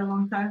name for a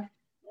long time.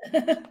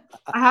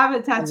 I have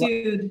it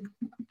tattooed.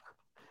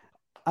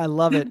 I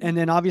love it. And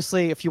then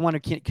obviously, if you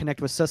want to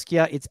connect with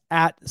Saskia, it's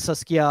at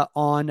Saskia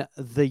on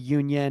the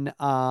Union.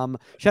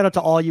 Shout out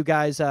to all you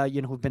guys,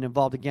 who've been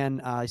involved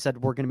again. I said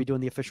we're going to be doing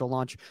the official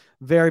launch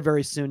very,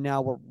 very soon.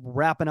 Now we're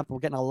wrapping up. We're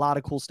getting a lot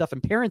of cool stuff.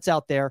 And parents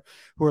out there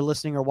who are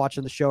listening or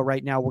watching the show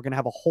right now, we're going to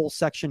have a whole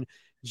section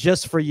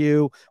just for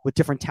you with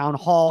different town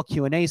hall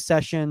Q&A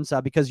sessions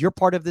because you're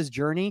part of this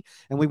journey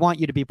and we want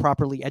you to be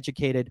properly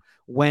educated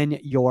when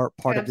you're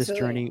part of this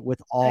journey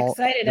with all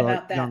excited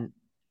about that.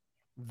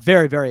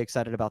 Very, very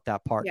excited about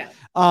that part. Yeah.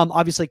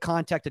 Obviously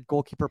contact at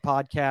Goalkeeper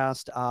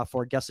Podcast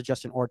for a guest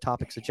suggestion or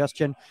topic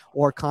suggestion,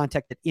 or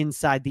contact at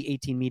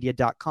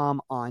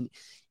insidethe18media.com on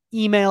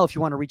email. If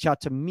you want to reach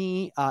out to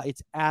me,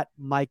 it's at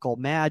Michael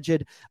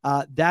Magid.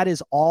 That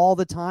is all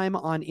the time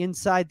on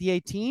Inside the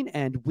 18,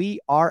 and we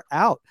are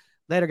out.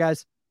 Later,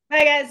 guys.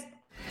 Bye, guys.